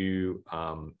when you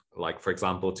like, for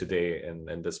example, today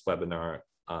in this webinar,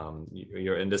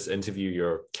 you're in this interview,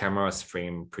 your camera is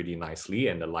framed pretty nicely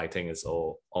and the lighting is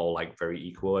all like very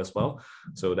equal as well.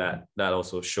 So that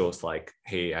also shows like,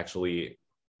 hey, actually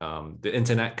the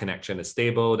internet connection is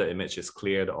stable, the image is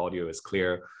clear, the audio is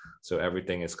clear, so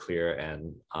everything is clear,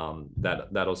 and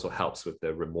that also helps with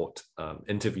the remote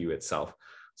interview itself.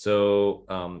 So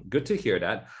good to hear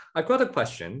that. I've got a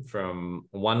question from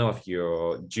one of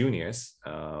your juniors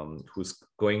who's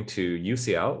going to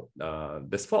UCL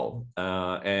this fall,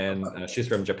 and she's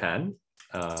from Japan,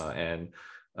 and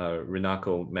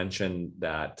Rinako mentioned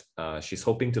that she's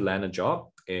hoping to land a job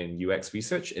in UX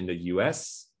research in the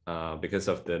US because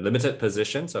of the limited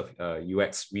positions of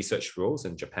UX research roles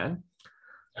in Japan.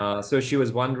 So she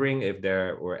was wondering if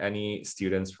there were any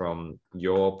students from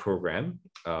your program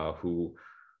who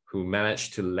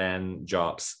managed to land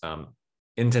jobs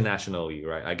internationally,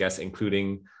 right? I guess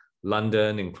including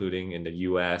London, including in the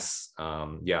US.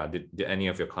 Yeah, did any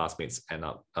of your classmates end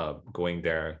up going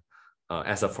there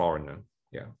as a foreigner?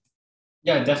 Yeah.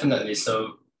 Yeah, definitely.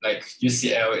 So like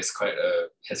UCL is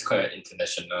has quite an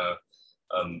international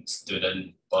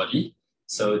student body.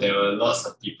 So there were lots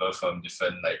of people from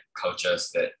different like cultures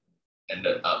that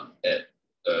ended up at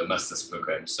the master's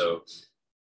program. So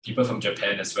people from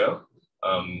Japan as well.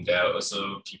 There are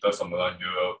also people from around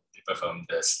Europe, people from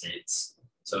the States.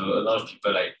 So a lot of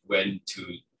people like went to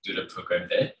do the program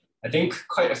there. I think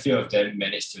quite a few of them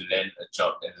managed to land a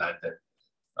job in London.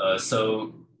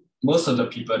 So most of the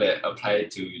people that apply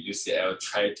to UCL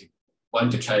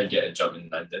want to try and get a job in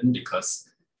London, because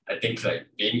I think like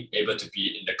being able to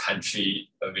be in the country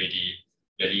already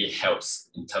really helps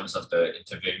in terms of the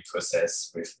interviewing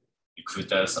process with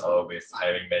recruiters or with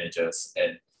hiring managers,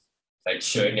 and like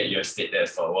showing that you have stayed there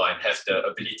for a while and have the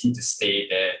ability to stay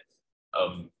there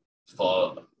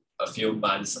for a few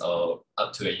months or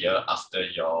up to a year after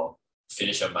you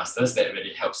finish your master's, that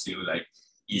really helps you like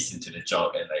ease into the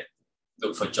job and like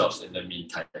look for jobs in the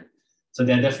meantime. So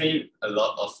there are definitely a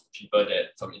lot of people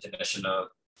that from international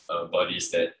bodies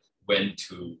that went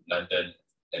to London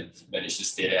and managed to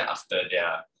stay there after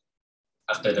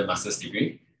the master's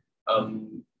degree.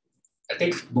 I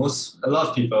think a lot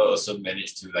of people also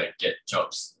manage to like get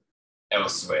jobs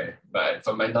elsewhere, but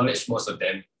from my knowledge, most of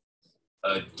them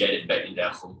get it back in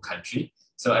their home country.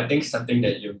 So I think something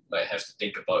that you might have to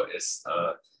think about is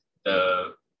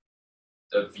the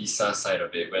visa side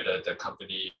of it, whether the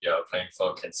company you're applying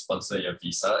for can sponsor your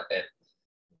visa and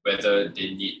whether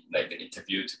they need like the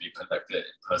interview to be conducted in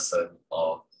person,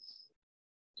 or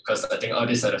because I think all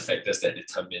these are the factors that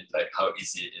determine like how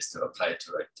easy it is to apply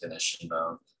to an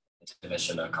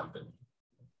international company.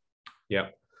 Yeah,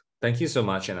 thank you so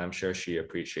much. And I'm sure she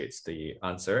appreciates the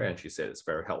answer and she said it's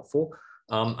very helpful.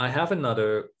 I have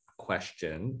another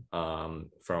question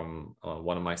from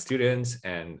one of my students,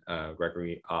 and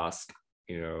Gregory asked,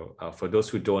 for those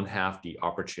who don't have the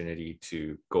opportunity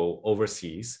to go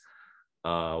overseas,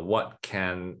 what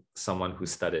can someone who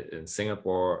studied in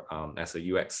Singapore as a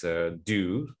UXer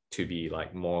do to be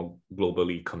like more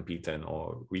globally competent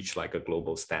or reach like a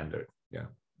global standard? Yeah.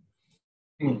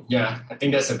 Yeah, I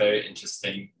think that's a very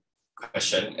interesting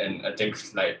question. And I think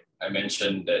like I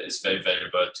mentioned that it's very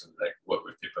valuable to like work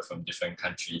with people from different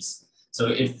countries. So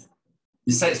if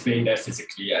besides being there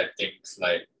physically, I think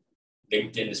like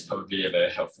LinkedIn is probably a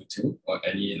very helpful tool, or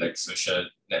any like social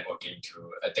networking tool.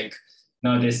 I think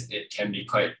nowadays it can be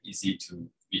quite easy to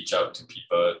reach out to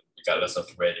people regardless of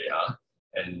where they are,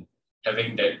 and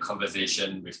having that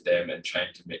conversation with them and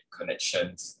trying to make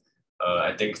connections.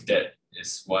 I think that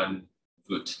is one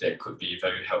route that could be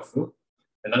very helpful.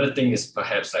 Another thing is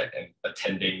perhaps like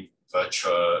attending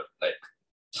virtual like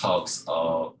talks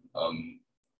or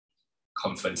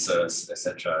conferences,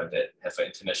 etc., that have an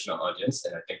international audience.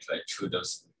 And I think like through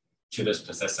those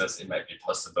processes, it might be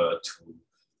possible to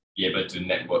be able to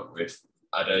network with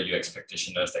other UX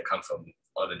practitioners that come from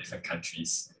all the different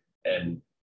countries. And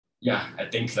yeah, I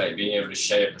think like being able to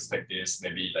share your perspectives,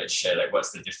 maybe like share like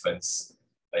what's the difference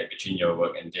like between your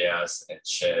work and theirs, and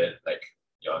share like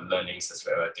your learnings as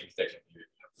well. I think that can be really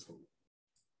helpful.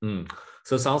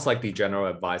 So it sounds like the general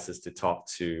advice is to talk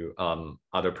to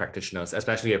other practitioners,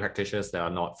 especially practitioners that are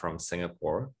not from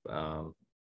Singapore,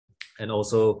 and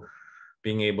also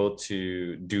being able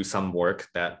to do some work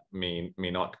that may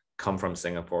not come from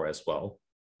Singapore as well,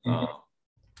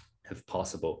 if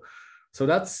possible. So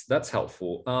that's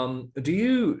helpful. Do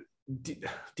you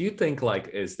think like,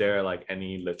 is there like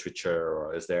any literature,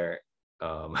 or is there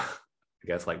I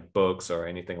guess like books or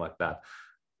anything like that,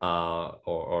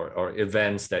 or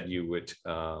events that you would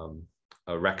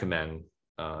recommend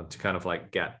to kind of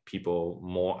like get people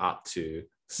more up to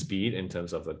speed in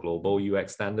terms of the global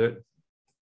UX standard?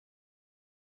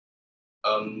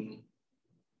 I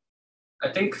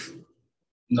think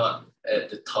not at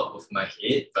the top of my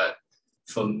head, but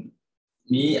for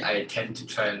me, I tend to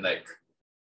try and like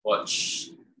watch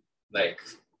like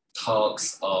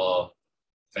talks, or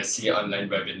if I see online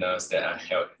webinars that are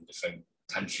held in different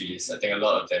countries. I think a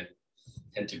lot of them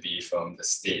tend to be from the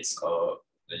States or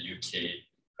the UK,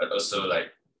 but also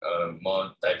like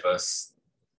more diverse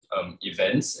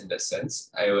events in that sense.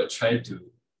 I would try to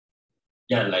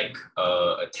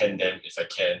attend them if I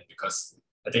can, because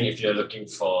I think if you're looking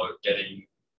for getting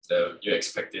the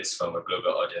UX practice from a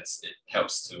global audience, it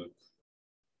helps to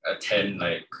attend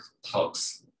like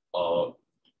talks or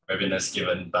webinars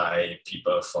given by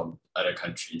people from other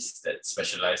countries that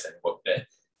specialize and work there.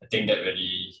 I think that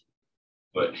really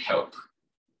would help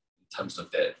in terms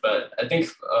of that. But I think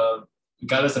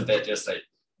regardless of that, just like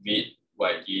read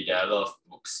widely. There are a lot of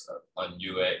books on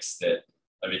UX that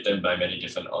are written by many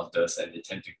different authors, and they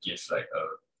tend to give like a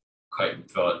quite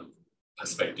broad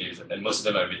perspective. And most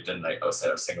of them are written like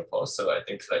outside of Singapore. So I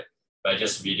think like by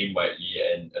just reading widely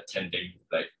and attending,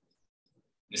 like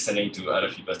listening to other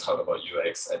people talk about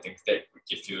UX, I think that would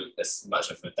give you as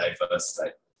much of a diverse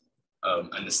like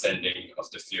understanding of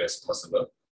the field as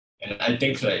possible. And I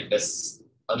think like there's,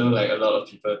 although like a lot of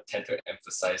people tend to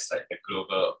emphasize like the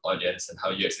global audience and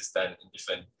how UX is done in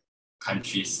different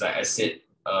countries, like I said,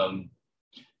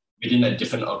 within like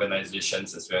different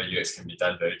organizations as well, UX can be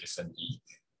done very differently.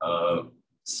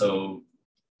 So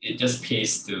it just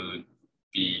pays to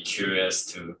be curious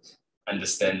to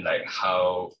understand like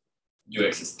how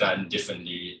UX is done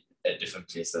differently at different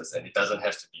places, and it doesn't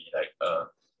have to be like a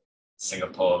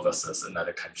Singapore versus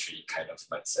another country kind of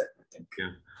mindset, I think.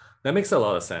 Yeah, that makes a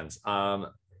lot of sense.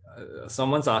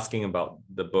 Someone's asking about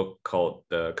the book called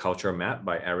The Culture Map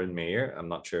by Aaron Mayer. I'm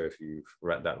not sure if you've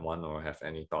read that one or have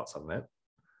any thoughts on that.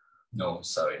 No,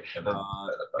 sorry, haven't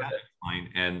heard about that. Fine.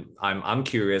 And I'm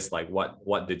curious, like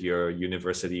what did your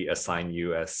university assign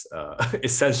you as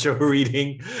essential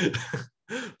reading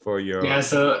for your? Yeah,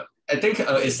 so I think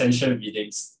essential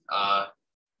readings are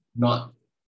not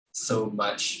so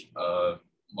much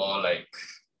more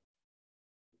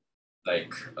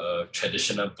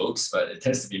traditional books, but it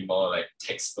tends to be more like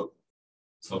textbook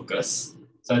focus.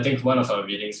 So I think one of our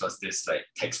readings was this like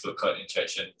textbook called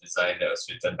Interaction Design that was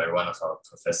written by one of our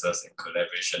professors in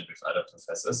collaboration with other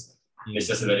professors. It's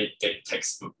just a very thick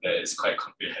textbook that is quite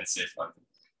comprehensive on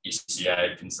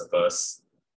HCI principles.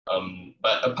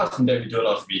 But apart from that, we do a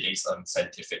lot of readings on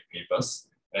scientific papers.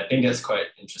 And I think that's quite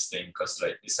interesting because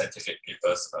like the scientific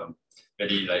papers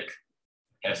really like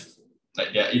have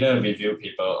like they're either a review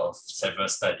paper of several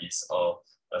studies or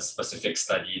a specific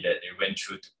study that they went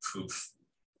through to prove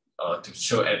to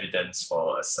show evidence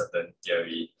for a certain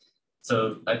theory.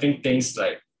 So I think things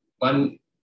like one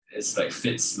is like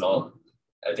Fitts law.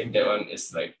 I think that one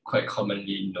is like quite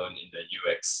commonly known in the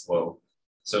UX world.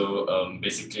 So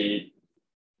basically,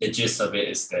 the gist of it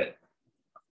is that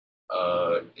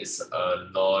it's a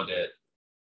law that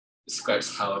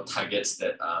describes how targets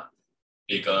that are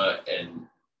bigger and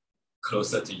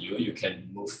closer to you, you can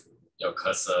move your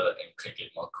cursor and click it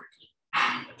more quickly.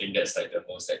 I think that's like the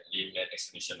most like layman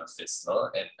explanation of Fitts law,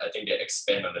 and I think they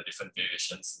expand on the different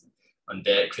variations on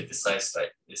that, criticize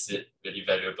like, is it really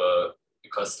valuable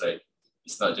because like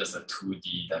it's not just a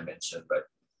 2D dimension, but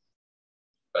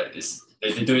it's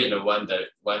they do it in a one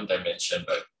dimension,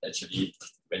 but actually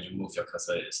when you move your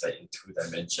cursor, it's like in 2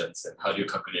 dimensions, and how do you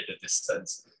calculate the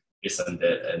distance based on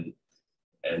that,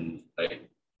 and like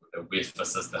the width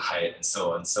versus the height and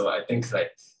so on. So I think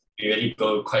like we really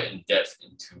go quite in depth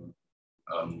into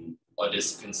all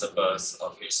these principles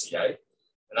of HCI.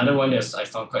 Another one that I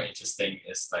found quite interesting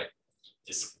is like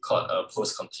it's called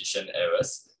post-completion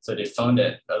errors. So they found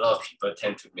that a lot of people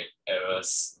tend to make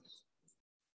errors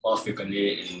more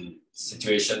frequently in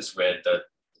situations where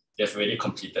they've already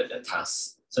completed their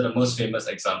task. So the most famous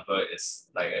example is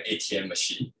like an ATM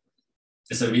machine.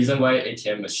 There's a reason why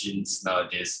ATM machines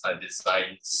nowadays are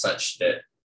designed such that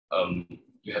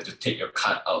you have to take your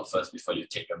card out first before you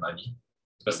take your money.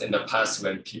 Because in the past,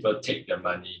 when people take their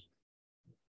money,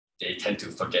 they tend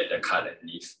to forget their card and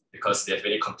leave because they've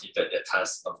already completed their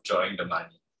task of drawing the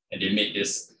money. And they make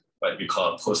this what we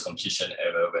call a post-completion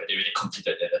error, where they already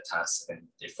completed their task and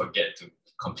they forget to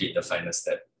complete the final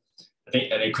step. I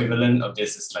think an equivalent of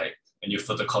this is like when you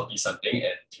photocopy something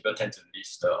and people tend to leave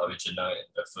the original in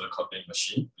the photocopying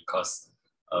machine because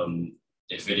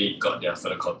they've already got their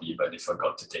photocopy, but they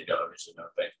forgot to take the original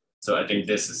back. So I think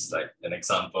this is like an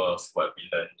example of what we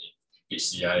learned in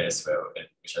HCI as well, and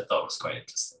which I thought was quite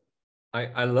interesting.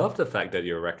 I love the fact that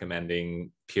you're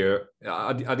recommending peer.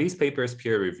 Are these papers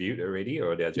peer reviewed already,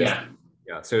 or they're just?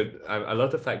 Yeah. So I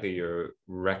love the fact that you're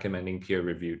recommending peer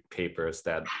reviewed papers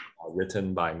that are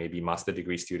written by maybe master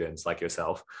degree students like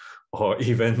yourself, or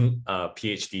even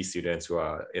PhD students who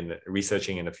are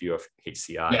researching in the field of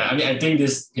HCI. Yeah, I mean, I think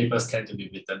these papers tend to be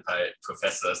written by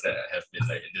professors that have been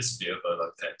like in this field for a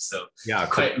long time. So yeah,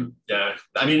 quite yeah.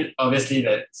 I mean, obviously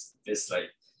that this like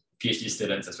PhD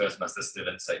students as well as master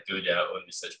students like do their own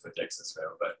research projects as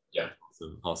well. But yeah.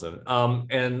 Awesome.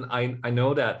 And I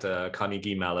know that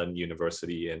Carnegie Mellon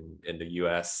University in the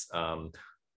US,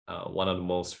 one of the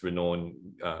most renowned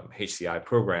HCI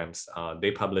programs, they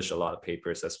publish a lot of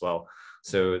papers as well.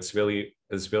 So it's really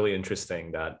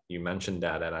interesting that you mentioned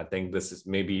that, and I think this is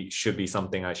maybe should be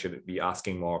something I should be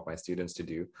asking more of my students to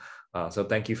do. So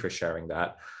thank you for sharing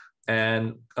that.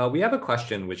 And we have a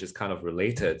question which is kind of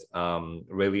related.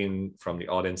 Raylene from the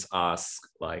audience asks,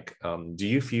 like, do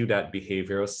you feel that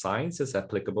behavioral science is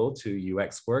applicable to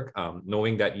UX work,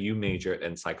 knowing that you majored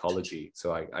in psychology?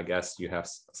 So I guess you have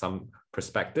some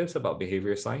perspectives about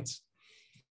behavior science.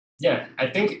 Yeah,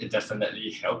 I think it definitely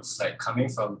helps. Like coming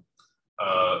from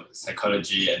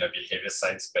psychology and a behavior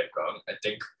science background, I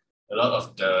think a lot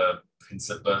of the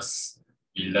principles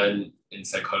we learn in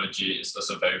psychology is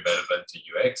also very relevant to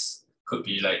UX. Could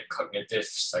be like cognitive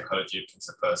psychology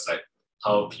principles, like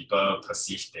how people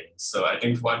perceive things. So I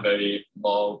think one very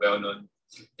more well-known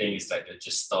thing is like the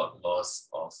Gestalt laws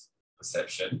of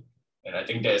perception. And I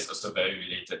think that is also very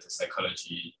related to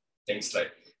psychology. Things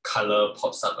like color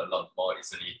pops up a lot more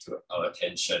easily to our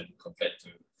attention compared to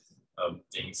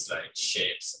things like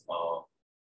shapes or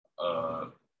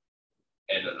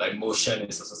and like motion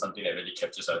is also something that really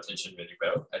captures our attention really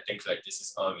well. I think like this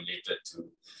is all related to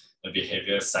the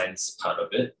behavioral science part of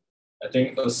it. I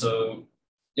think also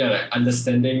yeah, like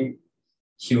understanding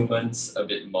humans a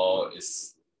bit more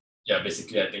is, yeah,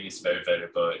 basically I think it's very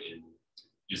valuable in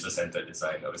user-centered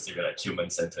design, obviously we're like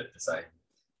human-centered design.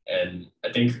 And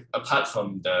I think apart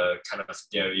from the kind of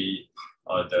theory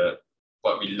or the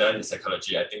what we learn in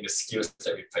psychology, I think the skills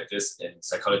that we practice in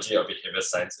psychology or behavior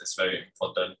science is very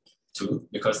important too,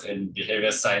 because in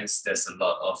behavior science, there's a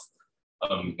lot of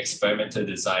experimental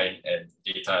design and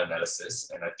data analysis.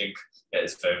 And I think that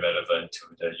is very relevant to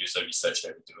the user research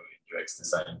that we do in UX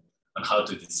design on how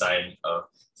to design a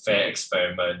fair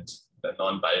experiment, the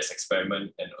non-biased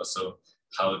experiment, and also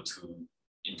how to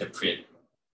interpret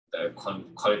the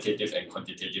qualitative and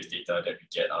quantitative data that we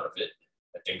get out of it.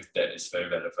 I think that is very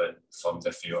relevant from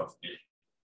the field of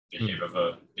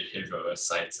behavioral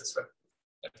science as well.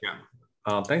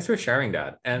 Yeah. Thanks for sharing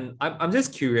that. And I'm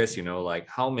just curious, like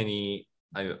how many,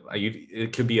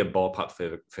 it could be a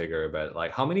ballpark figure, but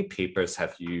like how many papers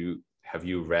have you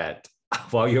read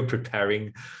while you're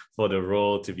preparing for the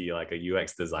role to be like a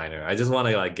UX designer? I just want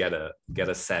to like get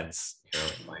a sense,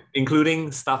 like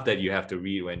including stuff that you have to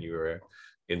read when you were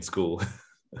in school.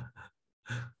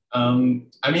 I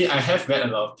mean, I have read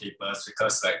a lot of papers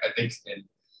because like I think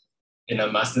in a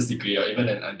master's degree or even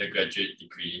an undergraduate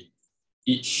degree,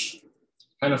 each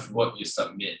kind of work you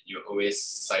submit, you always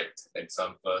cite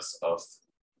examples of,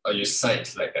 or you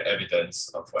cite like the evidence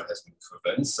of what has been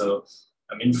proven. So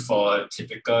I mean, for a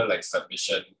typical like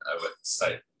submission, I would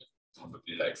cite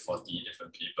probably like 40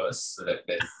 different papers. So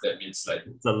that means like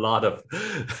it's a lot of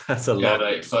that's a lot.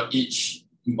 Like for each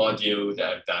module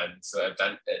that I've done. So I've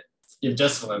done it, if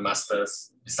just for my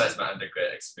master's, besides my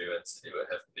undergrad experience, it would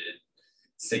have been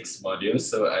 6 modules.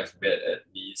 So I've read at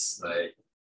least like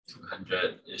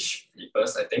 200-ish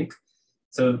papers, I think.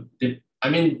 So I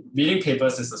mean, reading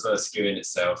papers is also a skill in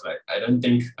itself. Like I don't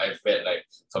think I've read like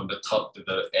from the top to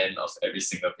the end of every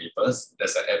single papers.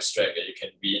 There's an abstract that you can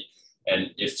read.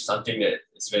 And if something that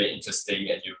is very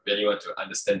interesting and you really want to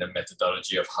understand the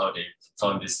methodology of how they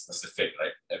found this specific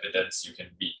like evidence, you can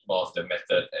read more of the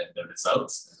method and the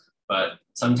results. But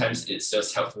sometimes it's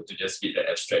just helpful to just read the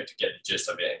abstract to get the gist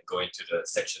of it and go into the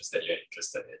sections that you're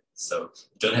interested in. So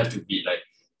you don't have to read like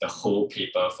the whole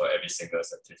paper for every single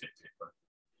scientific paper.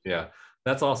 Yeah,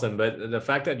 that's awesome. But the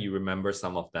fact that you remember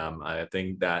some of them, I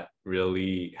think that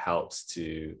really helps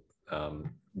to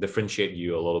differentiate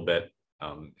you a little bit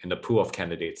in the pool of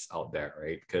candidates out there,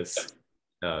 right? Because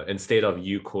instead of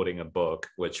you quoting a book,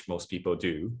 which most people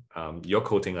do, you're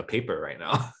quoting a paper right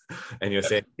now. And you're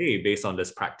saying, hey, based on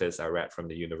this practice I read from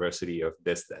the university of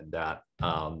this and that,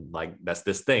 like that's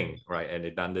this thing, right? And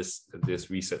they've done this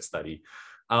research study.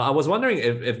 I was wondering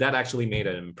if that actually made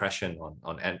an impression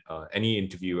on any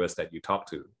interviewers that you talked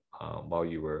to while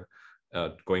you were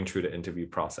going through the interview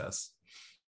process.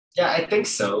 Yeah, I think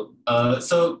so.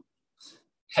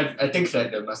 I think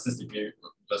that the master's degree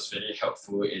was really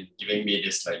helpful in giving me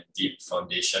this like deep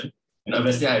foundation. And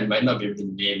obviously I might not be able to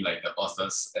name like the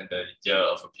authors and the year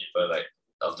of a paper like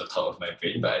off the top of my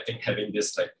brain, but I think having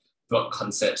this like broad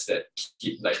concepts that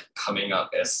keep like coming up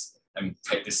as I'm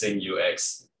practicing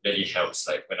UX really helps.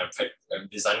 Like when I'm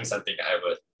designing something, I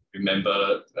would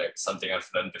remember like something I've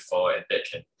learned before, and that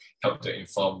can help to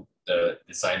inform the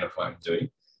design of what I'm doing.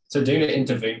 So during the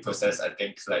interviewing process, I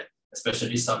think like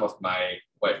especially some of my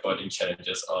whiteboarding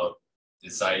challenges or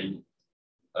design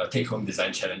take-home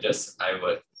design challenges, I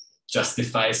would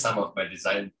justify some of my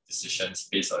design decisions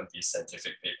based on these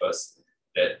scientific papers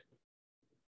that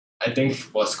I think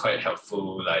was quite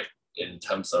helpful, like in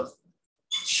terms of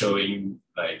showing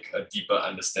like a deeper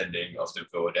understanding of the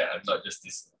role, that I'm not just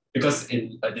this, because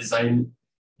in a design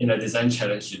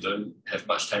challenge, you don't have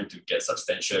much time to get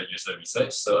substantial user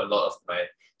research. So a lot of my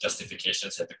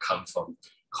justifications had to come from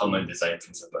common design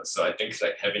principles. So I think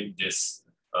like having this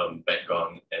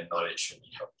background and knowledge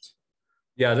really helped.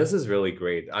 Yeah, this is really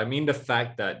great. I mean, the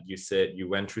fact that you said you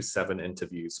went through 7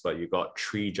 interviews, but you got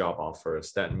 3 job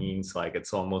offers, that means like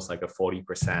it's almost like a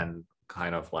 40%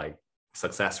 kind of like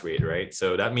success rate, right?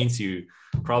 So that means you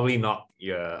probably knocked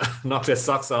the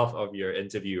socks off of your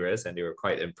interviewers, and they were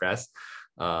quite impressed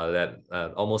that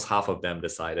almost half of them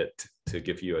decided to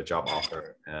give you a job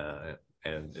offer.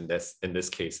 And in this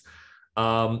case,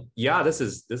 yeah, this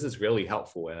is really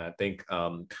helpful. And I think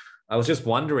I was just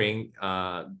wondering,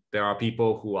 there are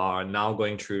people who are now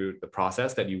going through the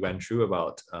process that you went through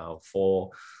about 4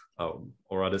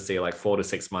 or rather say like 4 to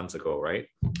 6 months ago, right?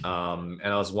 And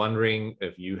I was wondering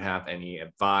if you have any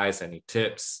advice, any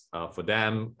tips for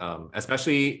them,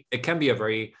 especially it can be a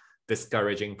very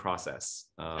discouraging process,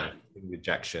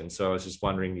 rejection. So I was just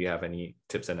wondering, do you have any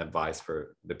tips and advice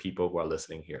for the people who are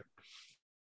listening here?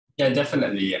 Yeah,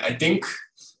 definitely. I think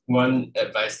one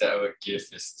advice that I would give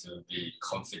is to be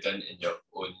confident in your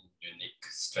own unique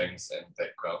strengths and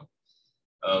background.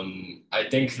 I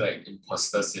think like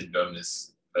imposter syndrome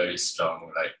is very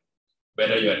strong. Like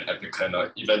whether you're an applicant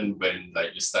or even when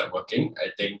like you start working, I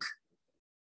think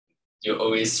you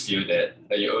always feel that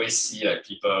like, you always see like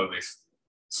people with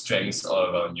strengths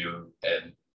all around you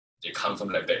and they come from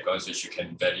like backgrounds which you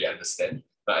can barely understand.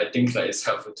 But I think like it's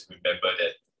helpful to remember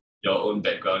that your own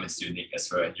background is unique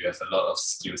as well and you have a lot of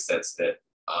skill sets that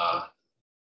are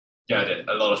that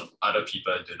a lot of other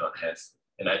people do not have.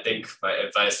 And I think my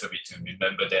advice would be to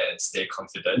remember that and stay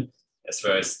confident as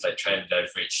well as like try and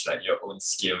leverage like your own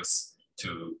skills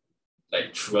to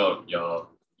like throughout your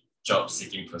job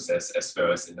seeking process as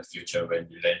well as in the future when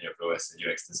you land your role as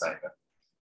a UX designer.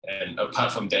 And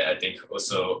apart from that, I think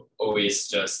also always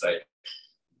just like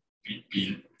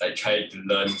be like try to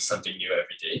learn something new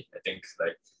every day. I think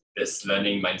like this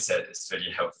learning mindset is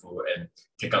really helpful and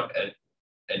take up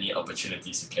any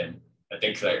opportunities you can. I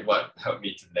think like what helped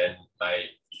me to land my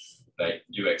like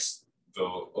UX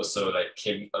role also like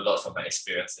came a lot from my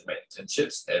experience in my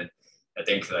internships. And I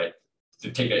think like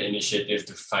to take the initiative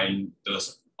to find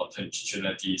those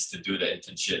opportunities to do the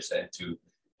internships and to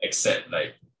accept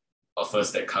like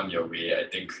offers that come your way. I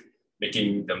think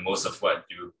making the most of all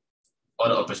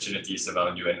the opportunities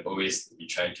around you and always be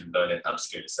trying to learn and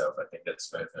upskill yourself. I think that's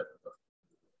very valuable.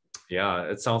 Yeah,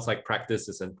 it sounds like practice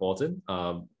is important,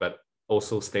 but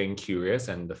also staying curious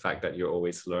and the fact that you're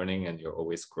always learning and you're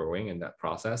always growing in that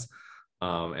process.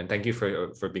 And thank you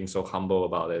for being so humble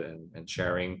about it and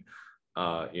sharing,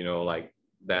 like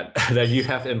that that you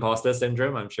have imposter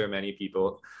syndrome. I'm sure many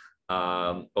people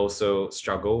also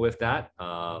struggle with that,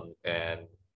 and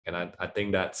I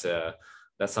think that's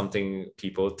something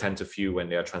people tend to feel when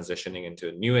they are transitioning into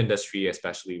a new industry,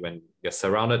 especially when you're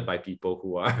surrounded by people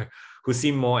who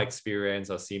seem more experienced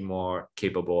or seem more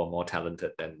capable or more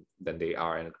talented than they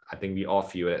are. And I think we all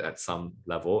feel it at some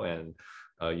level. And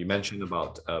you mentioned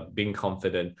about being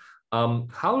confident.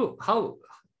 How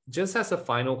just as a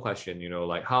final question,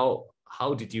 like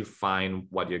how did you find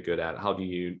what you're good at? How do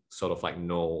you sort of like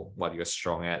know what you're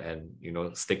strong at and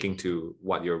sticking to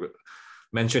what you're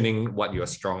mentioning, what you're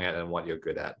strong at and what you're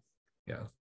good at?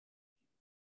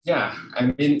 Yeah,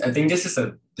 I mean, I think this is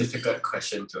a difficult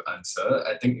question to answer.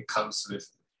 I think it comes with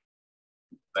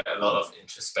like a lot of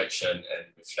introspection and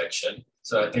reflection.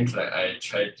 So I think like I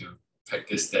try to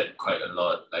practice that quite a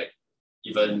lot, like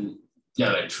even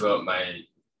like throughout my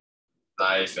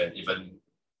life and even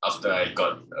after I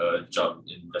got a job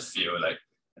in the field. Like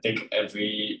I think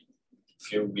every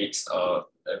few weeks or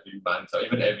every month or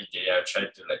even every day I try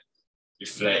to like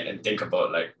reflect and think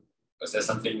about like, was there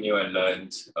something new I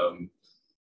learned?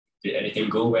 Did anything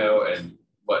go well and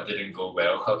what didn't go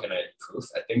well? How can I improve?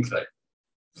 I think like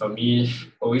for me,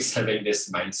 always having this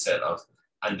mindset of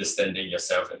understanding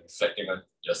yourself and reflecting on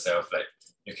yourself, like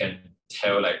you can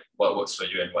tell like what works for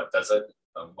you and what doesn't,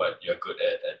 what you're good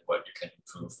at and what you can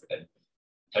improve. And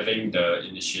having the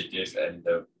initiative and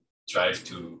the drive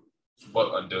to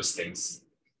work on those things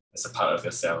as a part of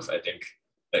yourself, I think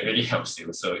that really helps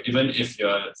you. So even if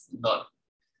you're not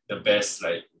the best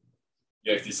like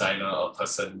UX designer or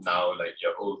person now, like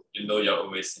you're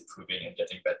always improving and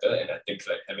getting better. And I think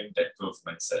like having that growth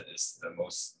mindset is the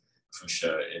most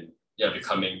crucial in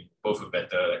becoming both a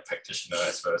better like practitioner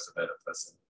as well as a better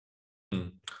person.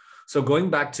 So going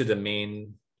back to the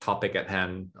main topic at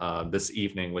hand this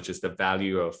evening, which is the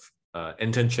value of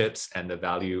internships and the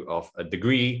value of a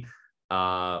degree,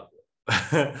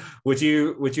 would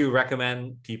you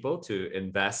recommend people to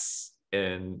invest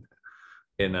in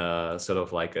a sort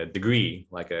of like a degree,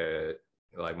 like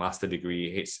master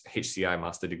degree, HCI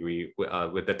master degree,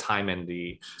 with the time and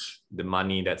the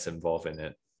money that's involved in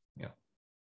it?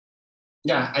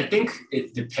 Yeah, I think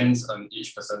it depends on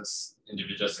each person's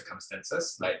individual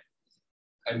circumstances. Like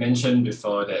I mentioned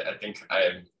before that I think I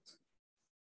am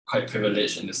quite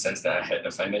privileged in the sense that I had the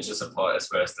financial support as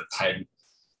well as the time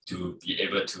to be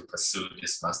able to pursue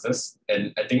this master's.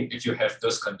 And I think if you have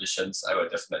those conditions, I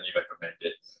would definitely recommend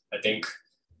it. I think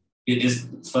it is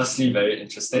firstly very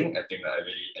interesting. I think that I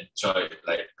really enjoyed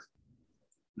like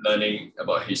learning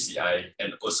about HCI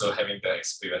and also having the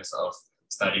experience of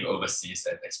studying overseas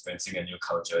and experiencing a new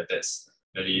culture. That's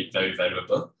really very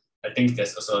valuable. I think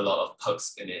there's also a lot of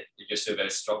perks in it. It gives you a very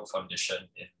strong foundation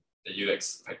in the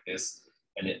UX practice,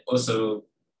 and it also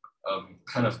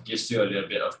kind of gives you a little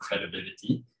bit of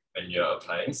credibility when you're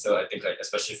applying. So I think like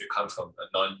especially if you come from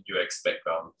a non-UX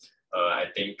background, I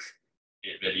think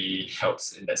it really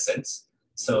helps in that sense.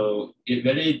 So it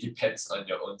really depends on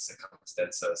your own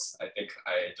circumstances. I think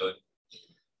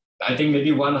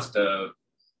maybe one of the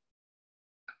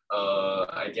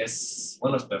I guess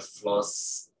one of the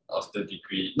flaws of the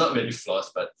degree, not really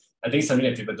flaws, but I think something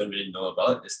that people don't really know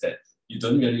about is that you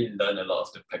don't really learn a lot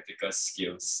of the practical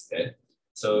skills there.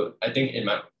 So I think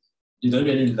you don't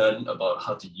really learn about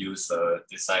how to use a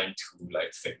design tool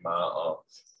like Figma or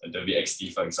Adobe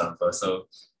XD, for example. So,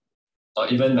 or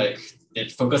even like they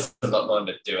focus a lot more on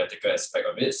the theoretical aspect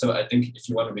of it. So I think if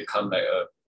you want to become like a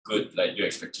good like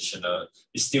UX practitioner,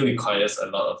 it still requires a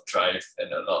lot of drive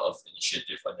and a lot of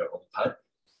initiative on your own part.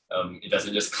 It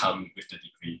doesn't just come with the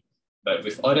degree. But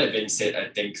with all that being said, I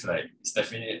think like it's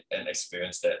definitely an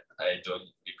experience that I don't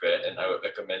regret, and I would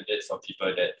recommend it for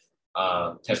people that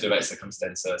have the right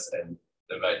circumstances and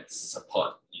the right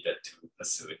support needed to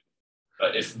pursue it.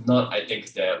 But if not, I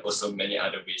think there are also many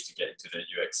other ways to get into the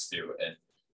UX field, and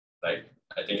like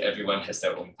I think everyone has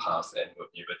their own path and will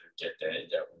be able to get there in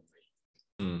their own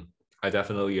way. I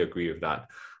definitely agree with that.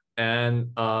 And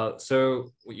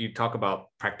so you talk about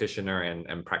practitioner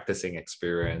and practicing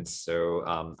experience.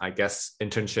 So I guess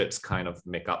internships kind of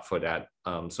make up for that.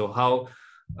 So how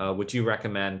would you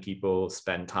recommend people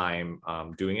spend time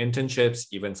doing internships,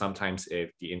 even sometimes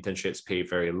if the internships pay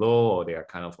very low or they are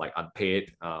kind of like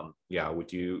unpaid?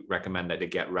 Would you recommend that they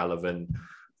get relevant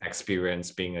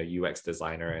experience being a UX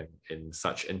designer in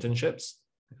such internships?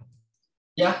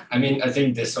 Yeah, I mean, I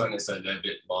think this one is a little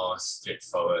bit more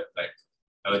straightforward. Like,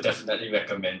 I would definitely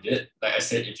recommend it. Like I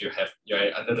said, if you're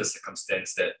under the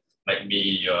circumstance that, like me,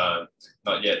 you are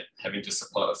not yet having to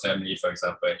support a family, for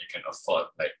example, and you can afford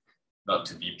like not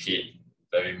to be paid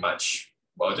very much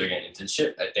while doing an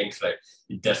internship, I think like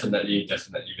it definitely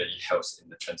really helps in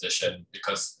the transition,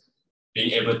 because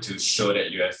being able to show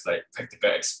that you have like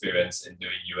practical experience in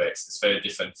doing UX is very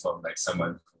different from like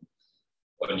someone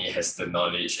who only has the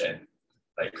knowledge and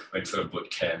like went through a boot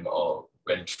camp or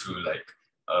went through like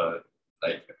a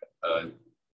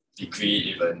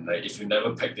degree. Even like if you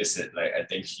never practice it, like I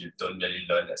think you don't really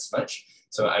learn as much.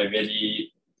 So I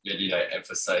really like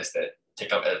emphasize that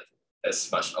take up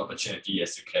as much opportunity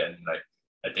as you can. Like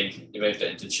I think even if the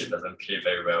internship doesn't pay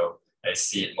very well, I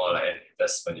see it more like an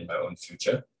investment in my own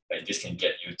future. Like this can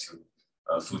get you to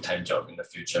a full-time job in the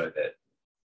future that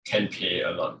can pay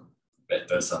a lot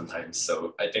better sometimes.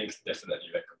 So I think definitely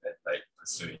recommend like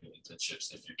pursuing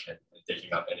internships if you can, and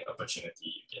taking up any opportunity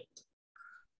you get.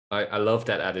 I love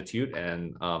that attitude,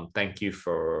 and thank you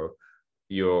for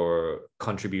your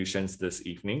contributions this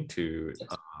evening to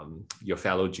your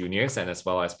fellow juniors, and as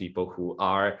well as people who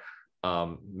are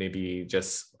maybe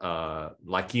just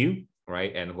like you,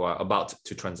 right, and who are about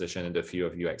to transition in the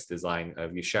field of UX design.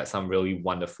 You shared some really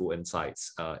wonderful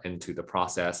insights into the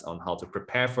process on how to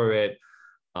prepare for it,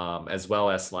 as well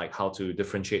as like how to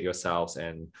differentiate yourselves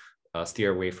and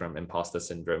steer away from imposter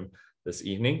syndrome this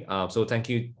evening. So thank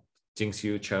you,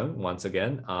 Jingxiu Cheng, once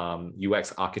again,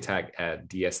 UX architect at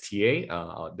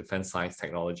DSTA, Defense Science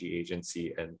Technology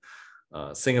Agency in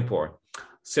Singapore.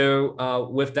 So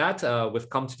with that, we've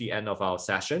come to the end of our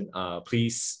session.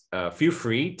 Please feel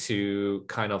free to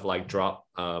kind of like drop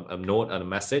a note and a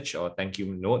message or thank you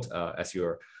note as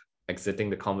you're exiting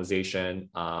the conversation.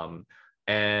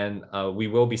 And we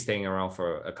will be staying around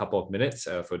for a couple of minutes.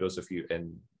 For those of you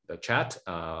in the chat,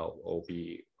 we'll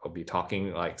be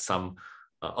talking like some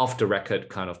off the record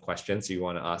kind of questions you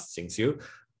want to ask Jingxiu.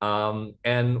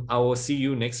 And I will see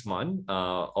you next month.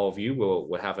 All of you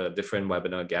will have a different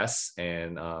webinar guest,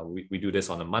 and we do this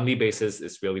on a monthly basis.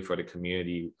 It's really for the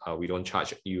community. We don't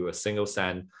charge you a single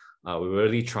cent. We're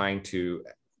really trying to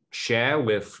share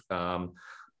with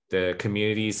the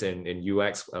communities in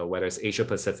UX, whether it's Asia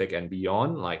Pacific and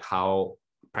beyond, like how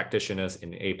practitioners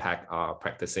in APAC are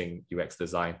practicing UX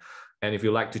design. And if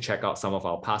you'd like to check out some of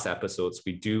our past episodes,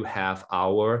 we do have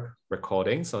our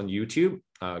recordings on YouTube,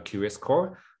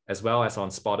 CuriousCore, as well as on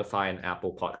Spotify and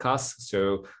Apple Podcasts.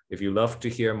 So if you love to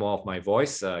hear more of my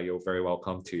voice, you're very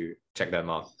welcome to check them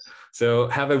out. So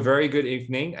have a very good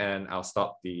evening, and I'll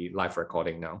stop the live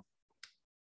recording now.